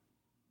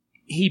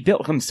 he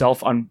built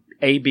himself on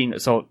being,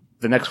 so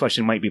the next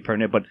question might be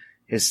pertinent, but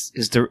his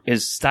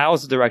style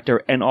as a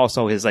director, and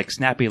also his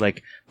snappy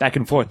back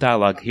and forth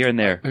dialogue here and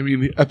there. I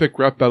mean, the epic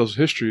rap battles of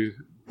history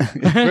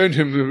earned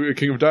him the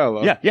king of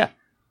dialogue. Yeah.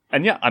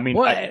 And yeah, I mean,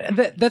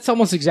 that's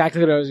almost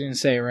exactly what I was going to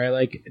say,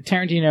 right?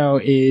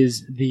 Tarantino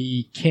is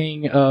the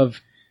king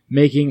of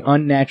making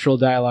unnatural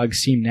dialogue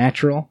seem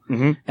natural.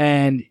 Mm-hmm.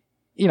 And,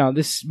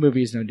 this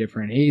movie is no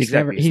different. He's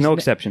no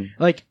exception.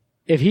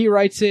 If he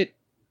writes it,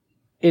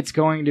 it's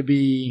going to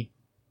be...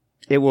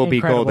 It will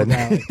be golden.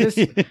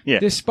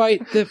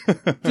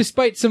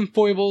 Despite some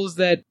foibles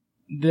that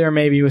there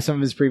may be with some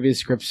of his previous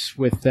scripts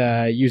with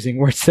using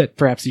words that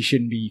perhaps he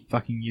shouldn't be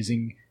fucking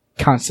using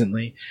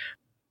constantly.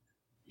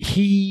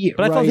 But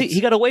I thought he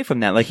got away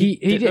from that.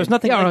 There was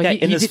nothing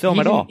in this film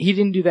at all. He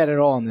didn't do that at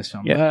all in this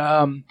film.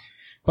 Yeah.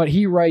 But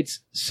he writes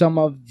some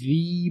of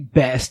the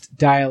best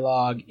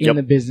dialogue in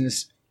the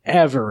business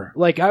ever.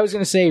 I was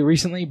going to say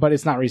recently, but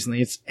it's not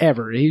recently. It's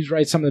ever. He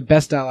writes some of the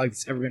best dialogue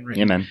that's ever been written.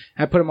 Yeah, man.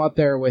 I put him up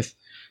there with,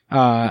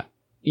 Casablanca,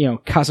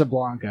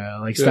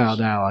 style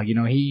dialogue.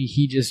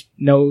 He just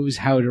knows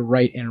how to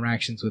write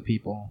interactions with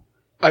people.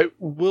 I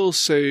will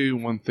say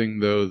one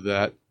thing, though,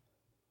 that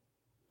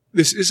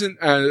this isn't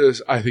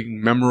as, I think,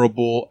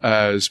 memorable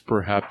as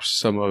perhaps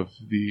some of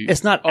the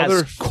It's not other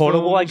as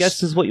quotable, films. I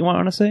guess, is what you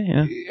want to say?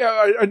 Yeah.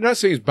 Yeah, I'm not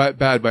saying it's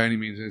bad by any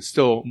means. It's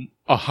still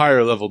a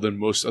higher level than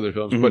most other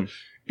films, but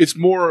it's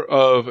more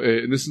of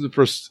and this is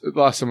the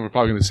last time I'm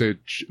probably going to say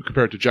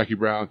compared to Jackie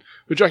Brown,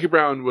 but Jackie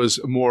Brown was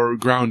a more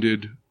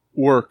grounded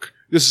work.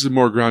 This is a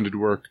more grounded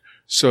work.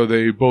 So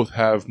they both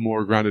have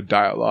more grounded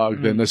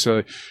dialogue than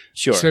necessarily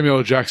Samuel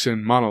L.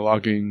 Jackson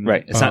monologuing.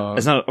 Right. It's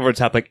not over the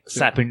top,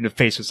 slapping in the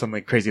face with some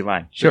crazy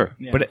line. Sure.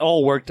 Yeah. But it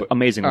all worked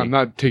amazingly. I'm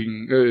not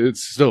taking,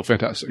 it's still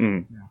fantastic. Yeah.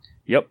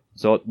 Yep.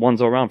 So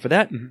one's all around for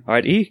that. Mm-hmm. All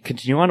right, E,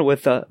 continue on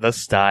with the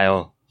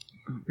style.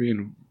 I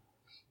mean,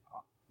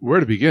 where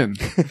to begin?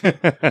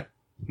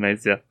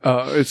 Nice, yeah.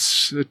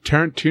 It's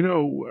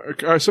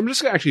Tarantino. So I'm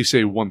just going to actually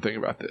say one thing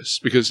about this,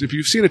 because if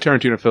you've seen a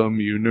Tarantino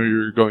film, you know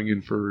you're going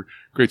in for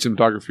great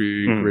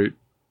cinematography, great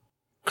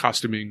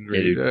costuming,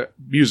 great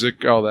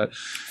music, all that.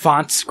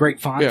 Fonts, great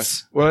fonts. Yeah.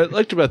 What I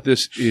liked about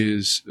this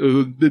is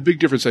the big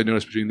difference I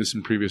noticed between this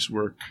and previous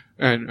work,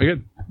 and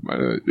again,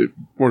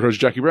 more towards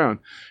Jackie Brown,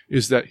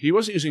 is that he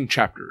wasn't using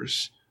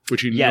chapters,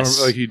 which he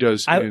normally he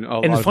does in a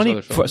lot of his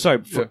other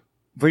films.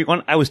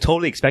 I was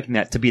totally expecting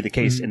that to be the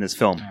case in this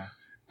film. Yeah.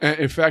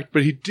 In fact,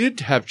 but he did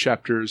have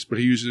chapters, but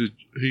he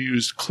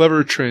used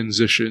clever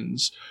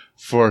transitions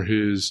for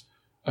his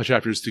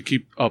chapters to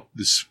keep up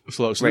this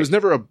flow. So there was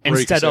never a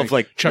break instead of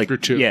chapter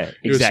 2. Yeah,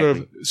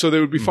 exactly. So they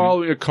would be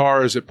following a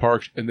car as it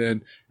parked, and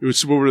then it would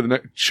swim over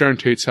to Sharon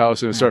Tate's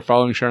house and start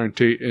following Sharon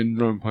Tate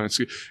and Roman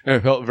Polanski. And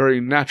it felt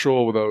very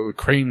natural with a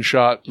crane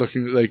shot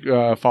looking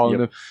following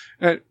them.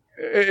 And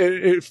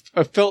it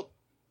felt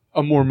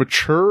a more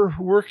mature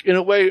work in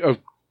a way of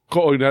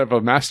calling that a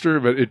master,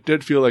 but it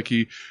did feel like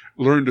he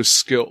learned a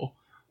skill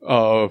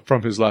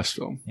from his last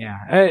film. Yeah.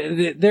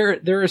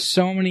 There are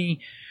so many,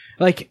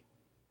 I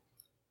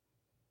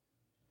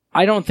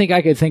don't think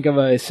I could think of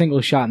a single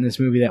shot in this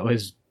movie that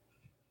was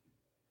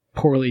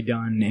poorly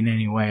done in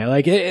any way.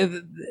 Like,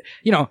 you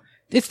know,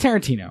 it's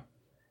Tarantino.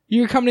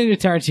 You're coming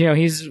into Tarantino.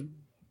 He's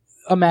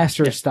a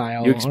master of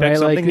style. You expect right?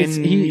 something, like,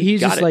 and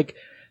he's got just it. like,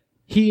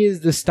 he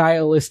is the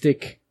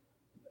stylistic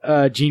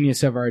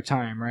genius of our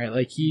time, right?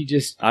 Like, he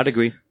just I'd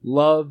agree.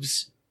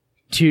 loves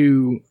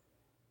to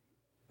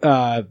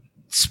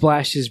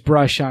splash his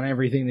brush on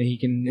everything that he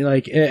can,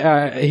 like,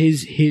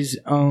 his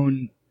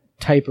own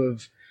type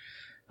of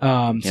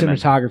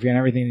cinematography on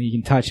everything that you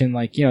can touch. And,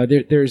 like, you know,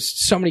 there's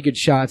so many good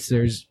shots.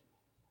 There's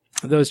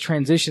those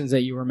transitions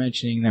that you were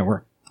mentioning that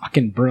were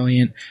fucking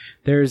brilliant.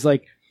 There's,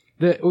 like,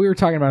 we were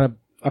talking about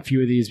a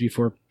few of these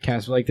before,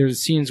 Cass. Like, there's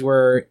scenes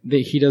where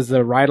he does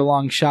the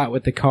ride-along shot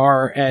with the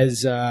car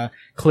as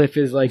Cliff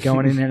is, like,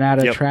 going in and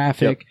out of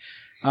traffic.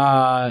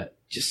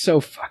 Just so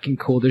fucking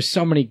cool. There's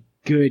so many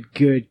good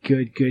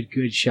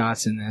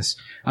shots in this.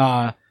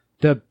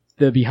 The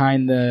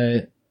behind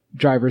the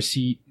driver's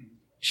seat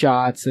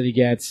shots that he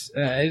gets.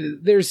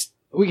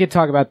 We could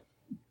talk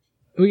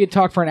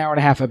for an hour and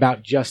a half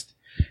about just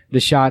the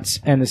shots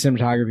and the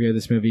cinematography of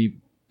this movie,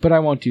 but I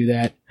won't do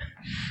that.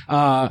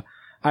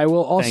 I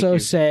will also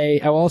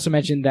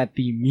mention that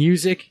the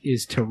music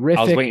is terrific.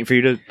 I was waiting for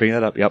you to bring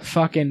that up. Yep.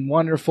 Fucking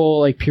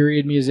wonderful, like,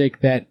 period music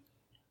that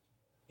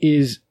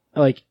is,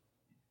 like,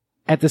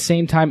 at the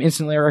same time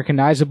instantly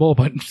recognizable,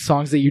 but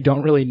songs that you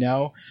don't really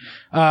know,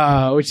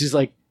 which is,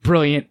 like,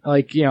 brilliant.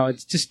 Like, you know,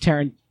 it's just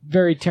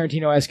very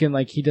Tarantino-esque, and,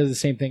 like, he does the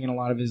same thing in a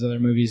lot of his other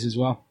movies as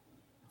well.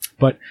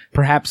 But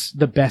perhaps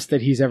the best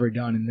that he's ever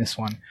done in this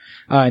one,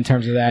 in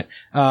terms of that.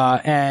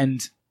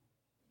 And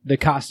the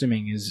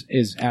costuming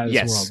is out of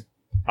this world.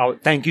 Oh,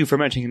 thank you for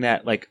mentioning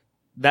that. Like,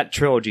 that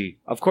trilogy,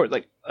 of course,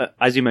 like,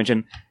 as you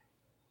mentioned,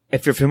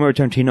 if you're familiar with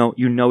Tarantino,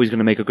 you know he's going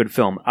to make a good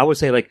film. I would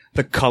say, like,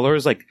 the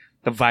colors, like,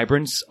 the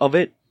vibrance of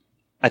it,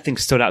 I think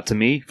stood out to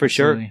me for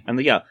sure.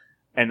 And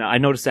and I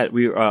noticed that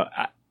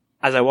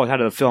as I walked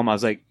out of the film, I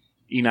was like,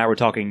 Ian and I were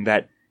talking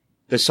that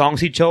the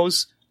songs he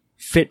chose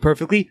fit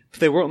perfectly, but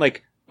they weren't,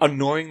 like,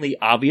 annoyingly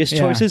obvious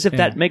choices, if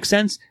that makes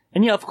sense.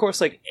 And of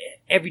course, like,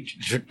 every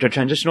the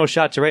transitional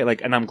shots are right.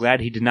 Like, and I'm glad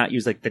he did not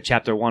use, like, the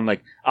chapter 1,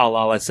 like,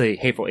 let's say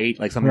Hateful Eight,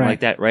 like something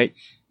like that, right?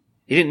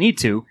 He didn't need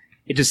to.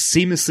 It just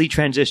seamlessly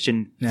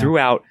transitioned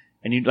throughout.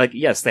 And you, like,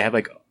 yes, they have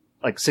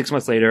like 6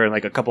 months later and,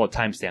 like, a couple of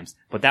timestamps,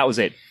 but that was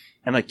it.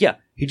 And, like,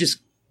 he just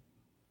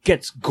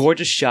gets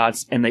gorgeous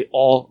shots and they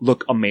all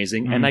look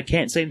amazing. And I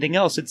can't say anything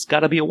else. It's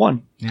got to be a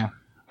 1. Yeah.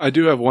 I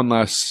do have one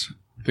last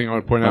thing I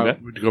want to point out.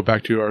 To go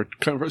back to our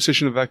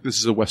conversation of the fact this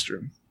is a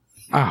Western.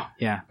 Oh,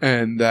 yeah.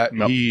 And that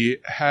he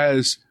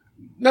has,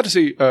 not to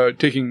say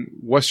taking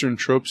Western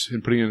tropes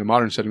and putting it in a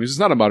modern setting, because it's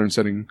not a modern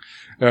setting,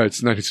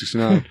 it's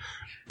 1969,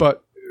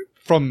 but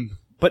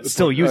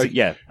still use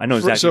it, I know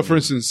exactly. So, for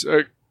instance,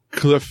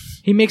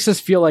 Cliff... He makes us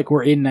feel like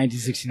we're in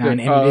 1969,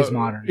 and it is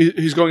modern.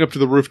 He's going up to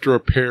the roof to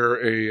repair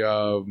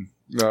a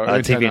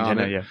TV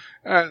antenna,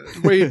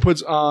 the way he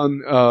puts on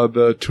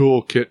the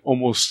toolkit,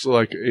 almost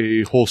like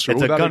a holster.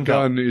 It's without a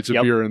gun. It's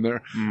a beer in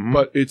there. Mm-hmm.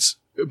 But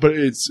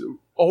it's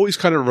always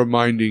kind of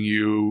reminding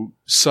you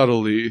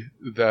subtly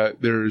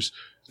that there's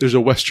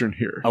a Western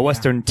here. A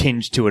Western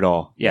tinge to it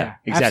all. Yeah,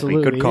 exactly.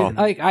 Absolutely. Good call.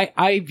 Like,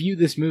 I view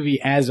this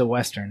movie as a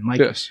Western.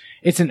 Like,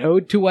 it's an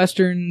ode to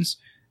Westerns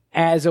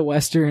as a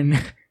Western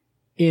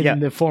in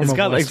the form of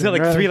Western. It's got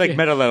like 3 like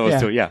meta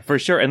levels to it. Yeah, for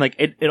sure. And, like,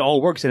 it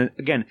all works. And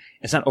again,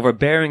 it's not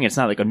overbearing. It's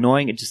not, like,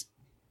 annoying. It's just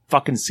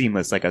fucking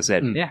seamless, like I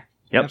said. Yeah.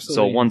 Yep.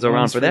 Absolutely. So 1's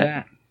around for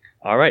that.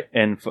 All right.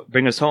 And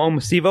bring us home,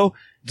 Steve-O.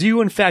 Do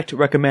you, in fact,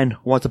 recommend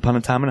Once Upon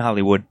a Time in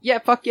Hollywood? Yeah,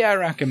 fuck yeah, I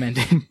recommend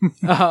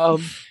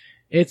it.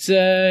 It's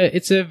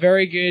a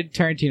very good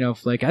Tarantino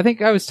flick. I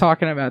think I was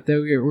talking about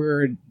that. We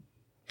were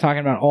talking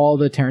about all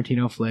the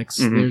Tarantino flicks.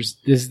 Mm-hmm. This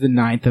is the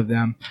 9th of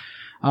them.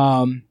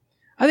 I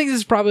think this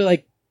is probably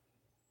like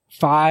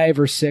 5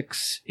 or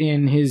 6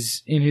 in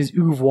his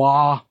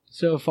oeuvre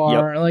so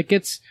far. Yep. Like,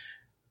 it's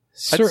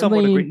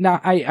certainly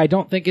not. I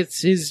don't think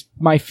it's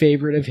my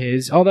favorite of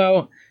his.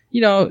 Although, you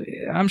know,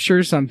 I'm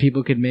sure some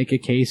people could make a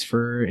case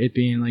for it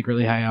being, like,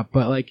 really high up.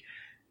 But, like,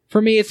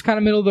 for me, it's kind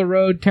of middle of the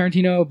road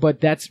Tarantino,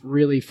 but that's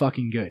really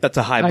fucking good. That's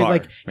a high bar.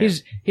 Like,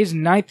 his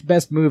 9th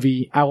best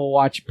movie, I will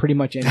watch pretty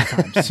much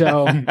anytime.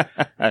 So,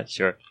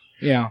 sure.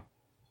 Yeah.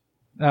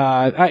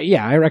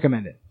 I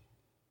recommend it.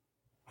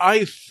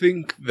 I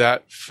think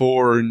that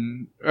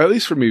at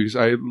least for me, because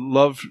I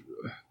love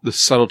the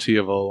subtlety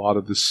of a lot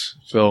of this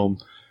film.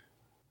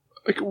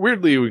 Like,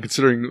 weirdly,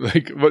 considering,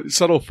 like,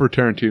 subtle for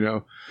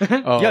Tarantino.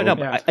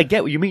 I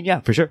get what you mean.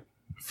 Yeah, for sure.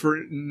 For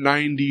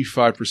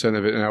 95%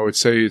 of it, and I would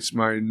say it's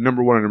my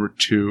number 1 and number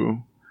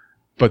 2.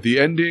 But the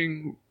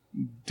ending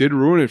did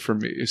ruin it for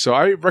me. So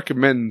I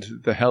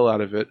recommend the hell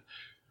out of it.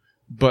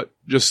 But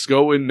just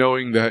go in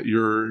knowing that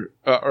you're,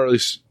 or at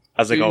least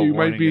you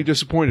might be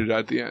disappointed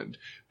at the end.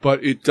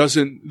 But it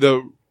doesn't,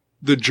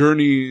 the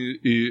journey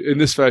in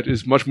this fact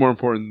is much more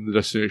important than the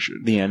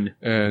destination. The end.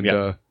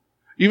 And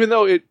even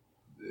though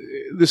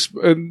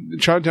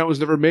Chinatown was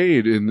never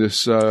made in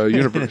this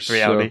universe.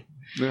 Reality.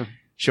 So, yeah.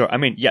 Sure. I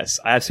mean, yes,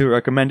 I absolutely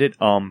recommend it.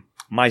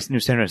 My new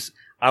standards,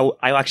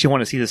 I actually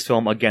want to see this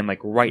film again, like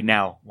right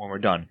now when we're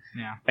done.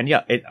 Yeah. And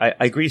yeah, I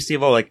agree,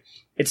 Steve-O. Like,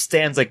 it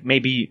stands like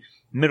maybe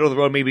middle of the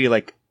road, maybe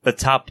like the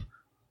top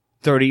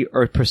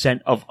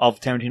 30% of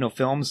Tarantino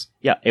films.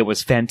 Yeah, it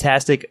was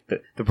fantastic.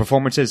 The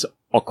performances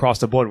across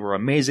the board were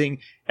amazing.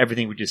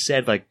 Everything we just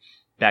said, like,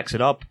 backs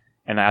it up.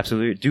 And I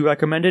absolutely do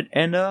recommend it.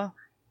 And,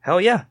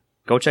 hell yeah,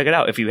 go check it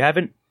out. If you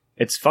haven't,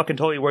 it's fucking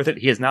totally worth it.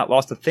 He has not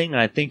lost a thing.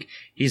 And I think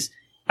he's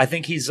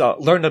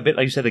learned a bit,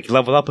 like you said, like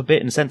leveled up a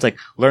bit in a sense, like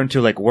learned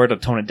to like where to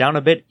tone it down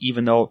a bit,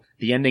 even though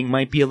the ending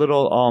might be a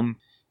little,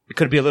 it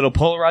could be a little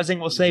polarizing,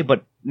 we'll say,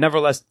 but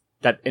nevertheless,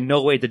 that in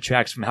no way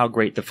detracts from how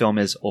great the film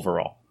is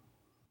overall.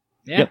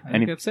 Yeah, yep. I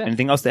think that's it.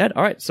 Anything else to add?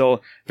 All right.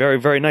 So very,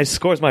 very nice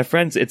scores, my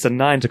friends. It's a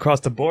 9 across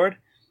the board.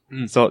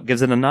 So it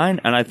gives it a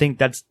 9. And I think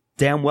that's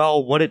damn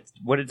well what it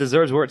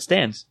deserves where it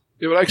stands.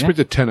 Yeah, but I expect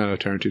a 10 out of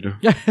Tarantino.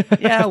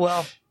 Yeah,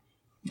 well,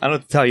 I don't know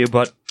what to tell you,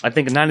 but I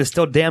think a 9 is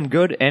still damn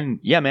good. And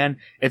yeah, man,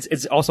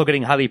 it's also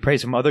getting highly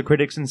praised from other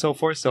critics and so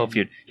forth. So if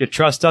you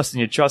trust us and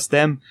you trust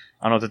them,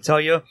 I don't know what to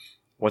tell you.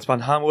 What's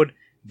Behind Hollywood?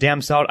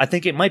 Damn solid. I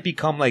think it might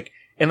become like,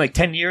 in like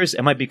 10 years,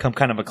 it might become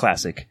kind of a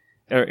classic.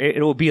 Or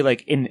it will be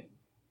like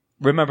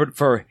remembered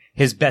for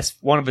his best,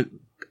 one of it,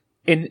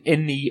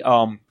 in the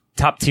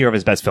top tier of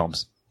his best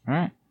films. All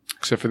right.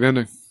 Except for the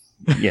ending.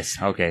 Yes.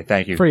 Okay.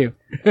 Thank you. For you.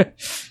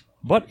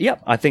 But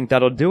yep, I think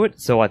that'll do it.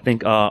 So I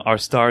think our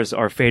stars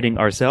are fading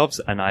ourselves,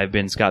 and I've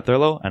been Scott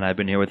Thurlow, and I've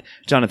been here with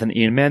Jonathan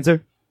Ian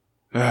Manzer.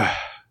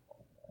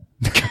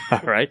 All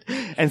right.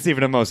 And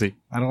Stephen Amosi.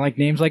 I don't like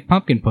names like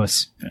Pumpkin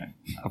Puss.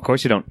 Of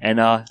course you don't. And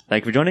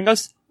thank you for joining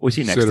us. We'll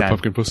see you next Say the time.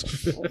 Pumpkin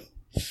Puss.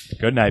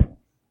 Good night.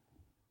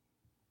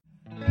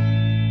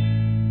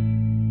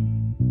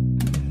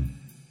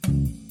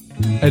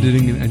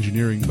 Editing and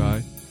engineering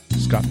by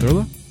Scott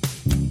Thurlow.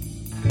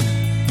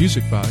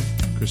 Music by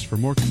Christopher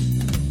Morgan.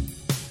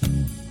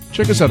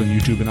 Check us out on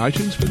YouTube and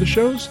iTunes for the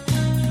shows,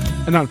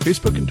 and on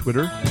Facebook and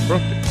Twitter for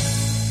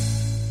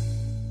updates.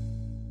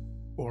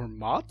 Or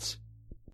Mott's?